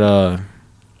 Mm-hmm. But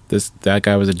that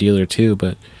guy was a dealer too.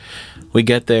 But we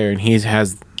get there and he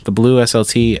has the blue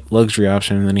SLT luxury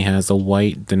option, and then he has the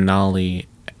white Denali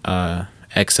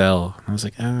XL. And I was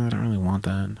like, I don't really want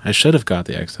that. I should have got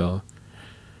the XL.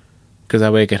 Because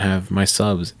that way I could have my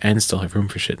subs and still have room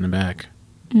for shit in the back.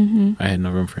 Mm-hmm. I had no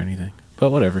room for anything. But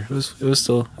whatever. It was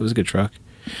a good truck.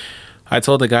 I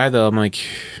told the guy, though, I'm like,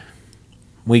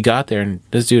 we got there, and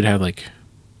this dude had, like,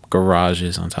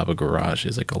 garages on top of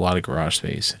garages. Like, a lot of garage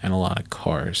space and a lot of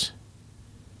cars.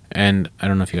 And I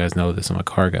don't know if you guys know this. I'm a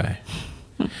car guy.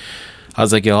 I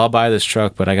was like, yo, I'll buy this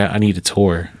truck, but I need a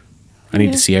tour. I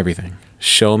need to see everything.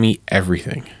 Show me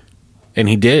everything. And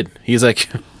he did. He's like,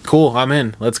 cool, I'm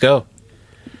in. Let's go.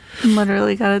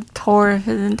 Literally got a tour of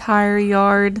his entire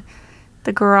yard,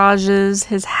 the garages,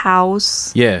 his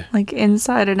house. Yeah. Like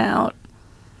inside and out.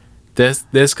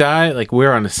 This guy, like,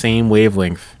 we're on the same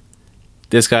wavelength.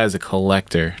 This guy is a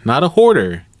collector. Not a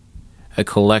hoarder. A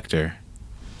collector.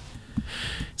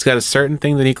 He's got a certain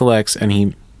thing that he collects, and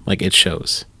he, like, it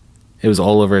shows. It was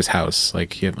all over his house.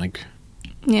 Like, he had, like...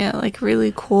 Yeah, like,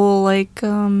 really cool, like,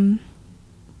 vintage.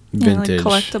 Like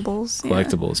collectibles.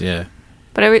 Collectibles, yeah.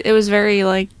 But it was very,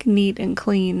 like, neat and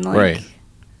clean. Like, right.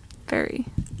 Very.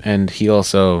 And he's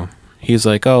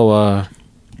like, oh,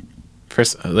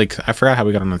 first, like, I forgot how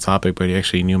we got on the topic, but he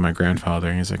actually knew my grandfather.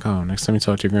 And he's like, oh, next time you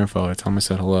talk to your grandfather, tell him I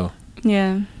said hello.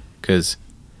 Yeah. Because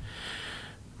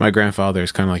my grandfather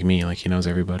is kind of like me. Like, he knows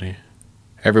everybody.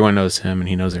 Everyone knows him, and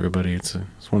he knows everybody. It's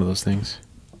one of those things.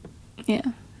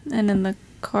 Yeah. And in the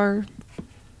car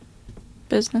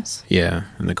business. Yeah,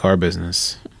 in the car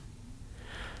business.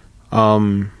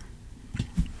 We're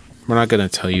not going to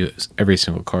tell you every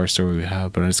single car story we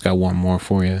have, but I just got one more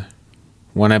for you.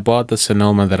 When I bought the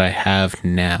Sonoma that I have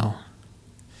now,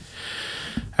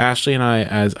 Ashley and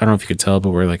I don't know if you could tell, but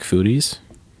we're like foodies.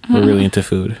 We're really into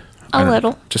food. A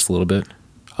little. Just a little bit.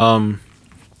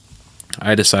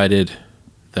 I decided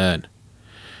that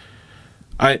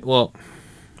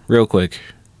real quick,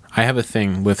 I have a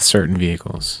thing with certain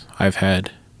vehicles. I've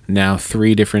had now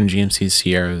 3 different GMC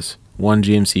Sierras, 1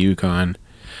 GMC Yukon.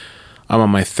 I'm on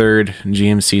my 3rd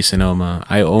GMC Sonoma.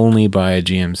 I only buy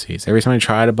GMCs. Every time I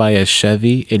try to buy a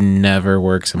Chevy, it never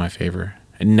works in my favor.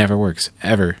 It never works,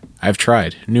 ever. I've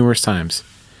tried numerous times.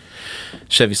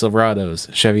 Chevy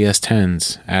Silverados, Chevy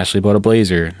S10s. Ashley bought a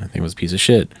Blazer. I think it was a piece of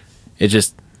shit. It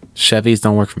just, Chevys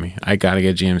don't work for me. I gotta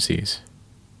get GMCs.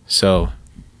 So,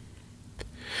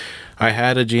 I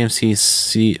had a GMC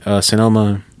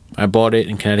Sonoma. I bought it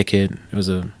in Connecticut. It was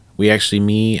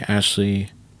me,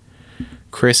 Ashley,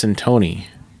 Chris and Tony,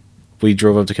 we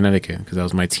drove up to Connecticut because that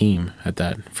was my team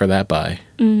for that buy.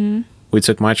 Mm-hmm. We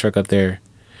took my truck up there.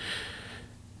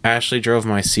 Ashley drove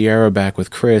my Sierra back with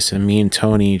Chris, and me and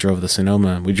Tony drove the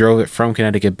Sonoma. We drove it from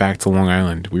Connecticut back to Long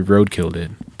Island. We roadkilled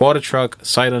it. Bought a truck,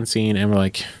 sight unseen, and we're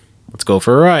like, let's go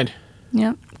for a ride.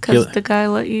 Yep, because the guy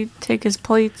let you take his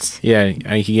plates. Yeah,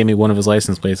 he gave me one of his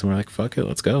license plates, and we're like, fuck it,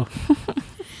 let's go.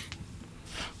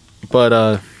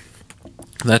 But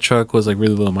that truck was like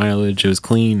really low mileage. It was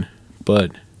clean,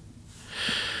 but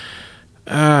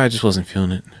I just wasn't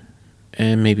feeling it.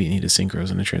 And maybe it needed synchros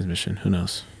in the transmission. Who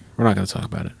knows? We're not going to talk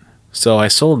about it. So I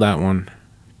sold that one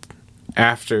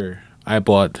after I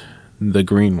bought the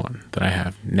green one that I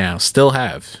have now. Still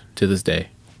have to this day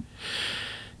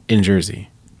in Jersey.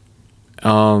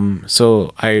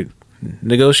 So I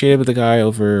negotiated with the guy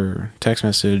over text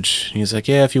message. He's like,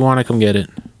 yeah, if you want to come get it,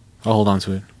 I'll hold on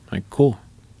to it. I'm like, cool.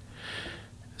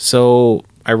 So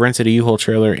I rented a U-Haul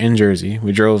trailer in Jersey.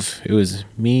 We drove, it was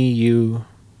me, you,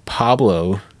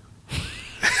 Pablo.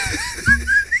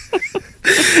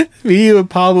 Me, you, and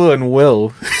Pablo, and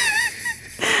Will.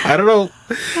 I don't know.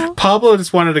 Pablo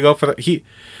just wanted to go for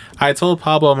I told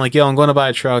Pablo, I'm like, yo, I'm going to buy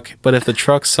a truck, but if the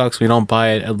truck sucks, we don't buy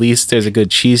it. At least there's a good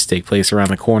cheesesteak place around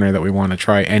the corner that we want to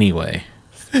try anyway.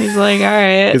 He's like, all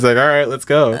right. He's like, all right, let's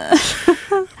go.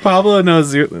 Pablo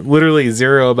knows literally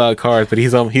zero about cars, but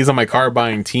he's on my car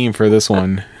buying team for this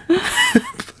one.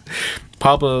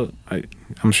 Pablo,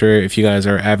 I'm sure if you guys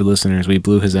are avid listeners, we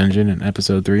blew his engine in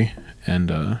episode 3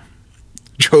 and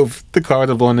drove the car with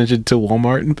a blown engine to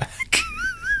Walmart and back.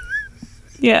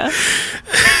 Yeah.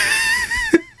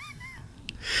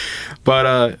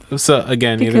 But so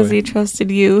again, because he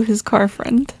trusted you, his car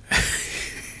friend.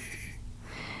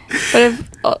 But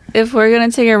if we're gonna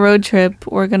take a road trip,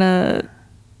 we're gonna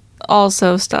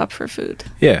also stop for food.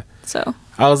 Yeah. So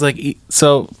I was like,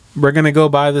 so we're gonna go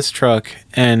buy this truck,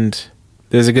 and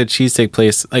there's a good cheesesteak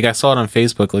place. Like I saw it on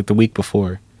Facebook like the week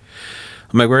before.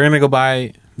 I'm like, we're gonna go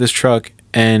buy this truck,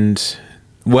 and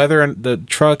whether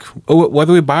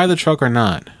we buy the truck or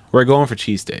not, we're going for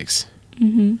cheesesteaks.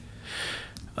 Mm-hmm.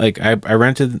 Like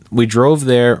we drove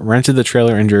there, rented the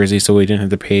trailer in Jersey, so we didn't have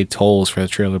to pay tolls for the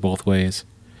trailer both ways,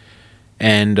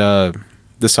 and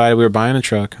decided we were buying a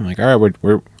truck. I'm like, all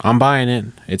right, I'm buying it.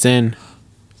 It's in,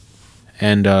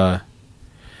 and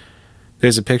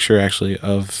there's a picture actually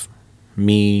of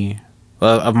me,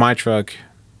 of my truck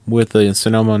with the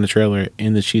Sonoma on the trailer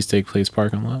in the cheesesteak place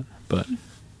parking lot. But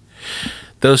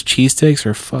those cheesesteaks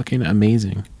are fucking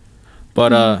amazing.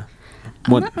 But I'm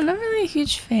not really a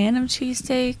huge fan of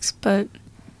cheesesteaks, but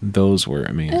those were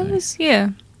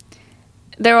amazing.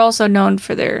 They're also known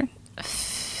for their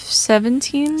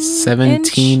 17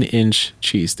 inch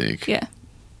cheesesteak.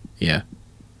 Yeah.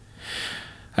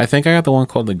 I think I got the one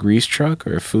called the grease truck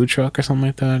or a food truck or something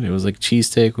like that. It was like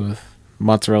cheesesteak with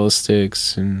mozzarella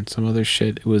sticks and some other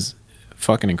shit. It was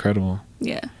fucking incredible.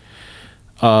 Yeah.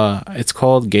 It's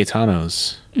called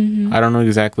Gaetano's. Mm-hmm. I don't know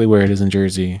exactly where it is in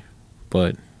Jersey,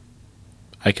 but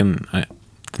the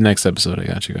next episode I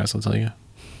got you guys, I'll tell you.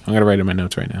 I'm gonna write it in my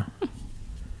notes right now.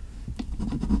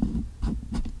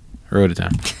 I wrote it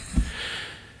down.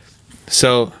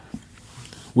 So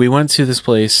we went to this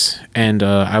place, and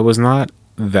I was not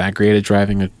that great at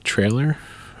driving a trailer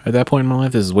at that point in my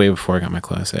life. This is way before I got my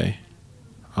Class A,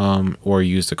 or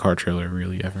used a car trailer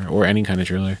really ever, or any kind of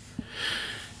trailer.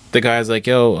 The guy's like,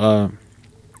 yo,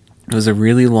 it was a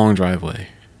really long driveway.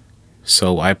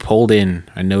 So I pulled in,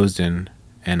 I nosed in,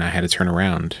 and I had to turn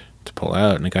around to pull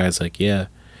out. And the guy's like, yeah,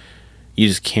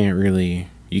 you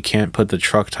can't put the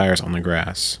truck tires on the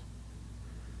grass.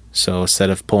 So instead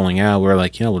of pulling out, we're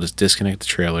like, we'll just disconnect the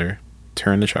trailer,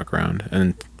 turn the truck around,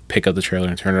 and pick up the trailer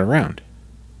and turn it around.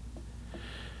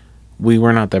 We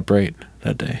were not that bright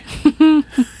that day.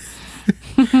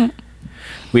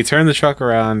 We turned the truck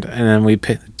around, and then we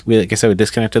like I said, we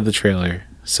disconnected the trailer.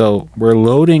 So we're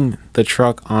loading the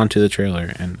truck onto the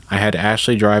trailer, and I had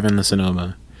Ashley drive in the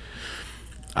Sonoma.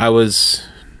 I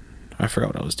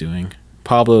forgot what I was doing.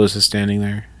 Pablo was just standing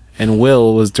there, and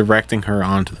Will was directing her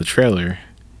onto the trailer.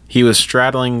 He was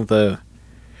straddling the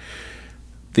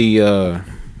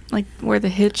like where the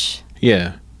hitch.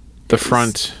 Yeah, the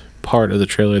front part of the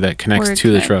trailer that connects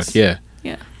to the truck. Yeah.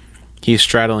 He's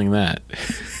straddling that.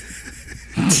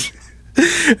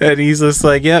 And he's just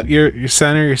like, yep, your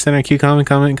center, keep coming.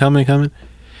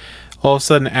 All of a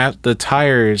sudden, the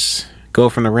tires go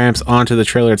from the ramps onto the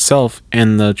trailer itself,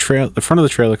 and the front of the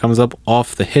trailer comes up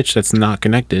off the hitch that's not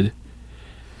connected.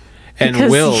 And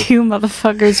because Will you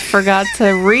motherfuckers forgot to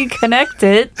reconnect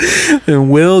it.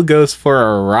 and Will goes for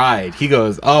a ride. He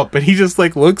goes up and he just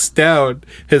like looks down.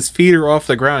 His feet are off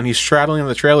the ground. He's straddling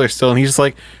the trailer still, and he's just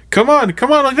like, "Come on!"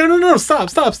 Like, no, stop.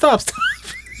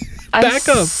 I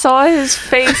saw his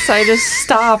face. I just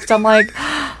stopped. I'm like,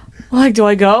 do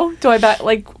I go? Do I back?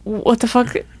 Like, what the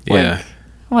fuck? Yeah.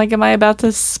 Like, am I about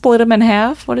to split him in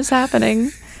half? What is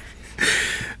happening?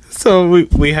 So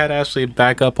we had Ashley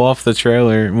back up off the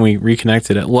trailer and we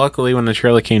reconnected it. Luckily, when the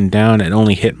trailer came down, it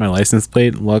only hit my license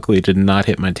plate. Luckily, it did not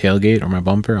hit my tailgate or my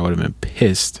bumper. I would have been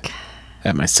pissed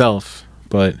at myself,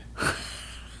 but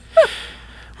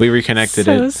we reconnected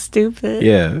it. So stupid.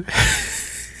 Yeah.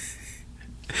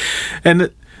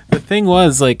 And the thing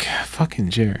was, like, fucking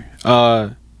Jer.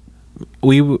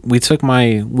 We took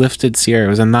my lifted Sierra. It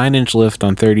was a 9-inch lift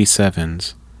on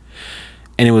 37s,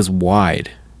 and it was wide.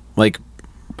 Like,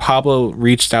 Pablo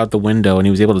reached out the window and he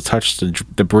was able to touch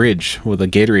the bridge with a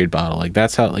Gatorade bottle. Like,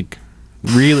 that's how, like,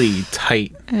 really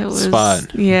tight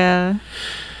spot. Yeah.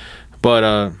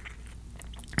 But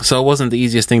so it wasn't the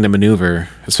easiest thing to maneuver,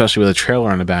 especially with a trailer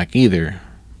on the back either.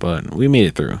 But we made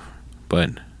it through.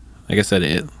 But like I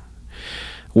said,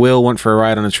 Will went for a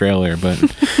ride on a trailer, but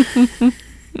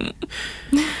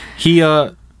he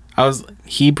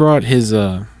brought his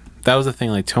that was the thing,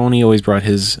 like, Tony always brought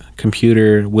his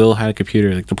computer. Will had a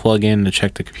computer, like, to plug in to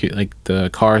check the computer, like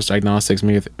the car's diagnostics,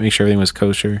 make sure everything was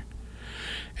kosher,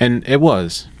 and it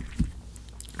was.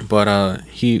 But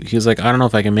he was like, I don't know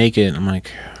if I can make it. I'm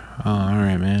like, oh, all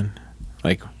right, man.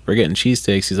 Like, we're getting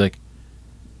cheesesteaks. He's like,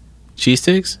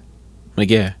 cheesesteaks? I'm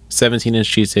like, yeah, 17-inch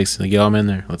cheesesteaks. Like, yo, I'm in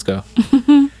there. Let's go.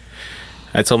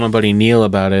 I told my buddy Neil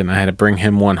about it, and I had to bring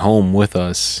him one home with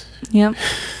us. Yep.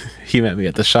 He met me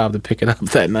at the shop to pick it up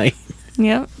that night.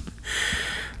 Yep.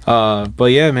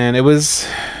 But yeah, man, it was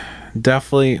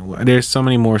definitely. There's so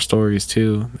many more stories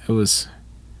too.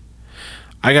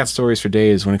 I got stories for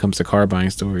days when it comes to car buying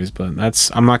stories, but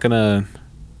I'm not gonna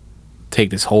take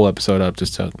this whole episode up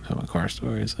just to talk about car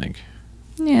stories. Like,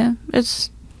 yeah, it's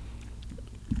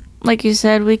like you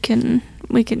said, we can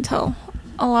tell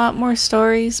a lot more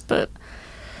stories, but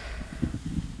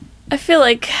I feel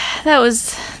like that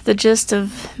was the gist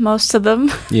of most of them.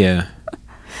 Yeah.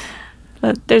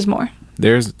 But there's more.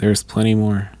 There's plenty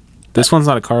more. This one's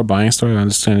not a car buying story. I'm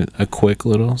just telling a quick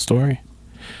little story.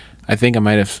 I think I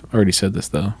might have already said this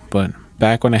though, but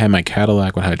back when I had my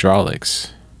Cadillac with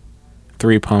hydraulics,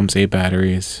 3 pumps, 8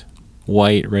 batteries,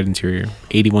 white, red interior,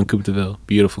 81 Coupe de Ville,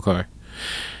 beautiful car.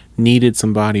 Needed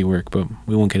some body work, but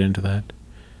we won't get into that.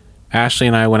 Ashley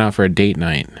and I went out for a date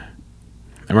night,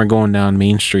 and we're going down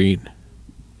Main Street,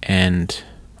 and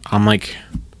I'm like,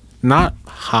 not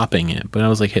hopping it, but I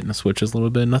was like hitting the switches a little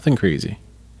bit, nothing crazy.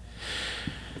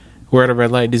 We're at a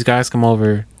red light, these guys come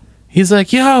over, he's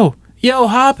like, yo,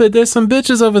 hop it, there's some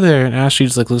bitches over there, and Ashley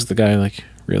just like looks at the guy like,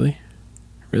 really,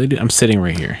 dude? I'm sitting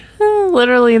right here.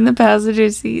 Literally in the passenger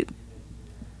seat.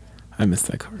 I missed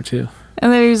that car too.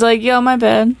 And then he's like, yo, my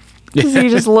bad. Because he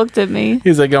just looked at me.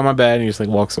 He's like, yo, my bad, and he just like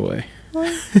walks away.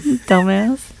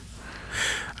 Dumbass.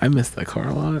 I missed that car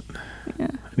a lot. Yeah.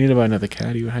 I need to buy another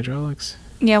Caddy with hydraulics.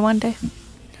 Yeah, one day.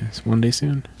 Yes, one day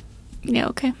soon. Yeah,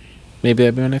 okay. Maybe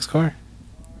that'll be my next car.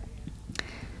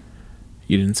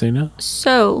 You didn't say no?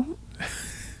 So,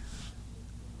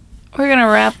 we're going to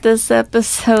wrap this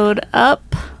episode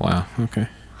up. Wow, okay.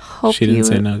 She didn't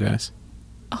say no, guys.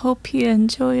 Hope you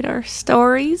enjoyed our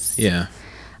stories. Yeah.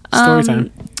 Story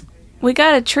time. We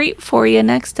got a treat for you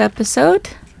next episode.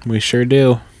 We sure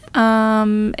do.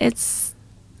 It's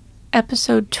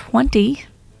episode 20.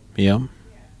 Yep.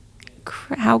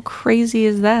 How crazy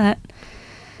is that?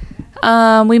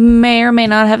 We may or may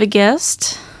not have a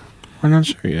guest. We're not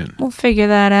sure yet. We'll figure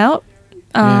that out.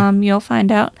 You'll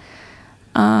find out.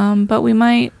 But we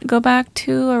might go back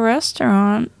to a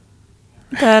restaurant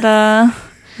that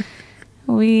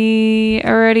we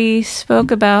already spoke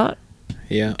about.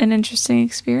 Yeah. An interesting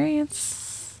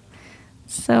experience.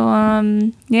 So,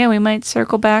 yeah, we might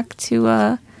circle back to,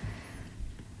 what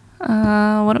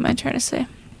am I trying to say?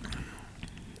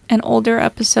 An older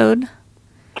episode.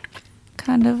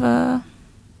 Kind of,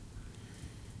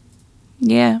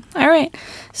 yeah. All right.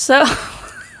 So.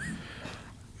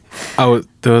 Oh,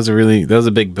 that was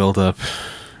a big build up.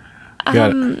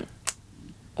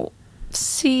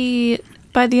 See,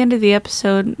 by the end of the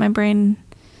episode, my brain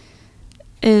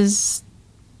is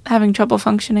having trouble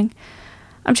functioning.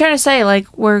 I'm trying to say,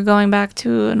 like, we're going back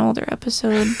to an older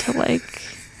episode to, like...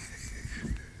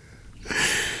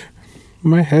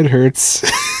 My head hurts.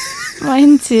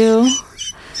 Mine too.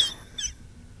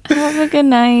 Have a good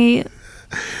night.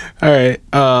 All right,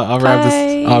 I'll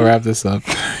wrap this up.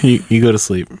 You go to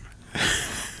sleep.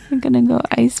 I'm gonna go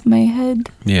ice my head.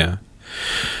 Yeah.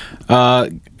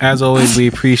 As always, we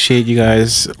appreciate you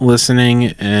guys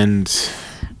listening, and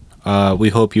we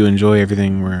hope you enjoy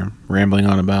everything we're rambling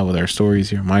on about with our stories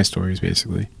here. My stories,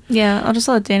 basically. Yeah, I'll just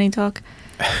let Danny talk.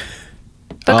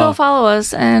 But go follow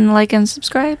us and like and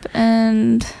subscribe,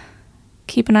 and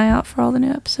keep an eye out for all the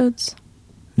new episodes.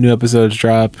 New episodes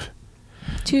drop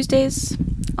Tuesdays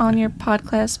on your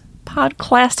podcast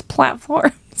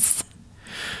platforms.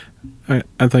 I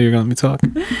thought you were going to let me talk.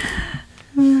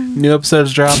 New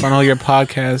episodes drop on all your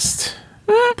podcast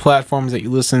platforms that you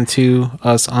listen to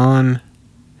us on.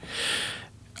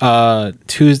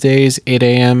 Tuesdays, 8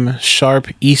 a.m. sharp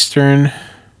Eastern.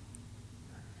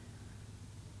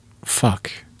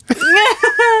 Fuck.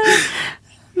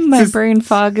 My brain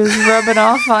fog is rubbing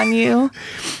off on you.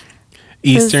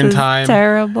 Eastern This is time.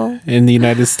 terrible. In the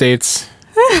United States.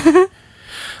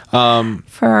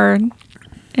 For our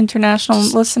international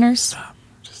listeners.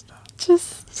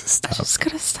 Just I'm stop. just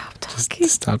gonna stop talking.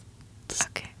 Just stop.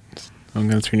 Okay. I'm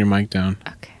going to turn your mic down.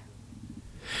 Okay.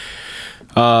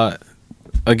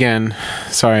 Again,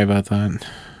 sorry about that.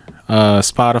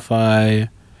 Spotify,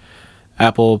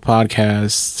 Apple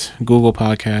Podcasts, Google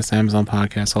Podcasts, Amazon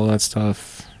Podcasts, all that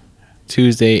stuff.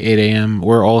 Tuesday, 8 a.m.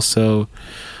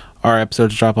 Our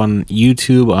episodes drop on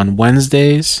YouTube on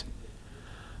Wednesdays.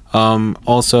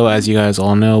 Also, as you guys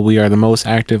all know, we are the most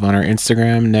active on our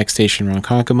Instagram, Next Station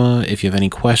Ronkonkoma. If you have any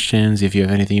questions, if you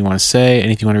have anything you want to say,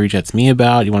 anything you want to reach out to me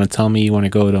about, you want to tell me you want to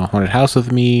go to a haunted house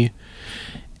with me,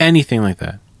 anything like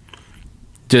that.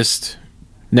 Just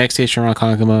Next Station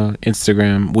Ronkonkoma,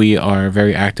 Instagram. We are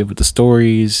very active with the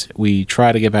stories. We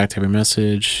try to get back to every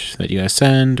message that you guys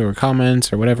send or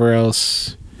comments or whatever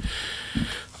else.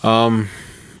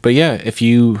 But yeah, if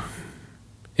you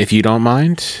don't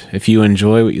mind, if you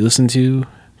enjoy what you listen to,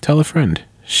 tell a friend,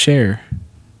 share,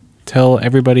 tell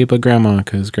everybody but grandma,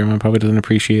 because grandma probably doesn't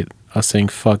appreciate us saying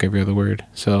fuck every other word.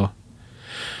 So,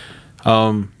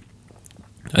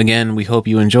 again, we hope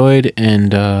you enjoyed,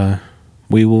 and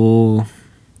we'll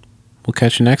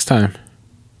catch you next time.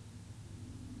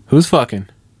 Who's fucking?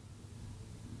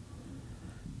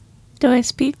 Do I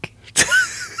speak?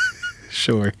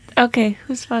 Sure. Okay,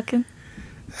 who's fucking?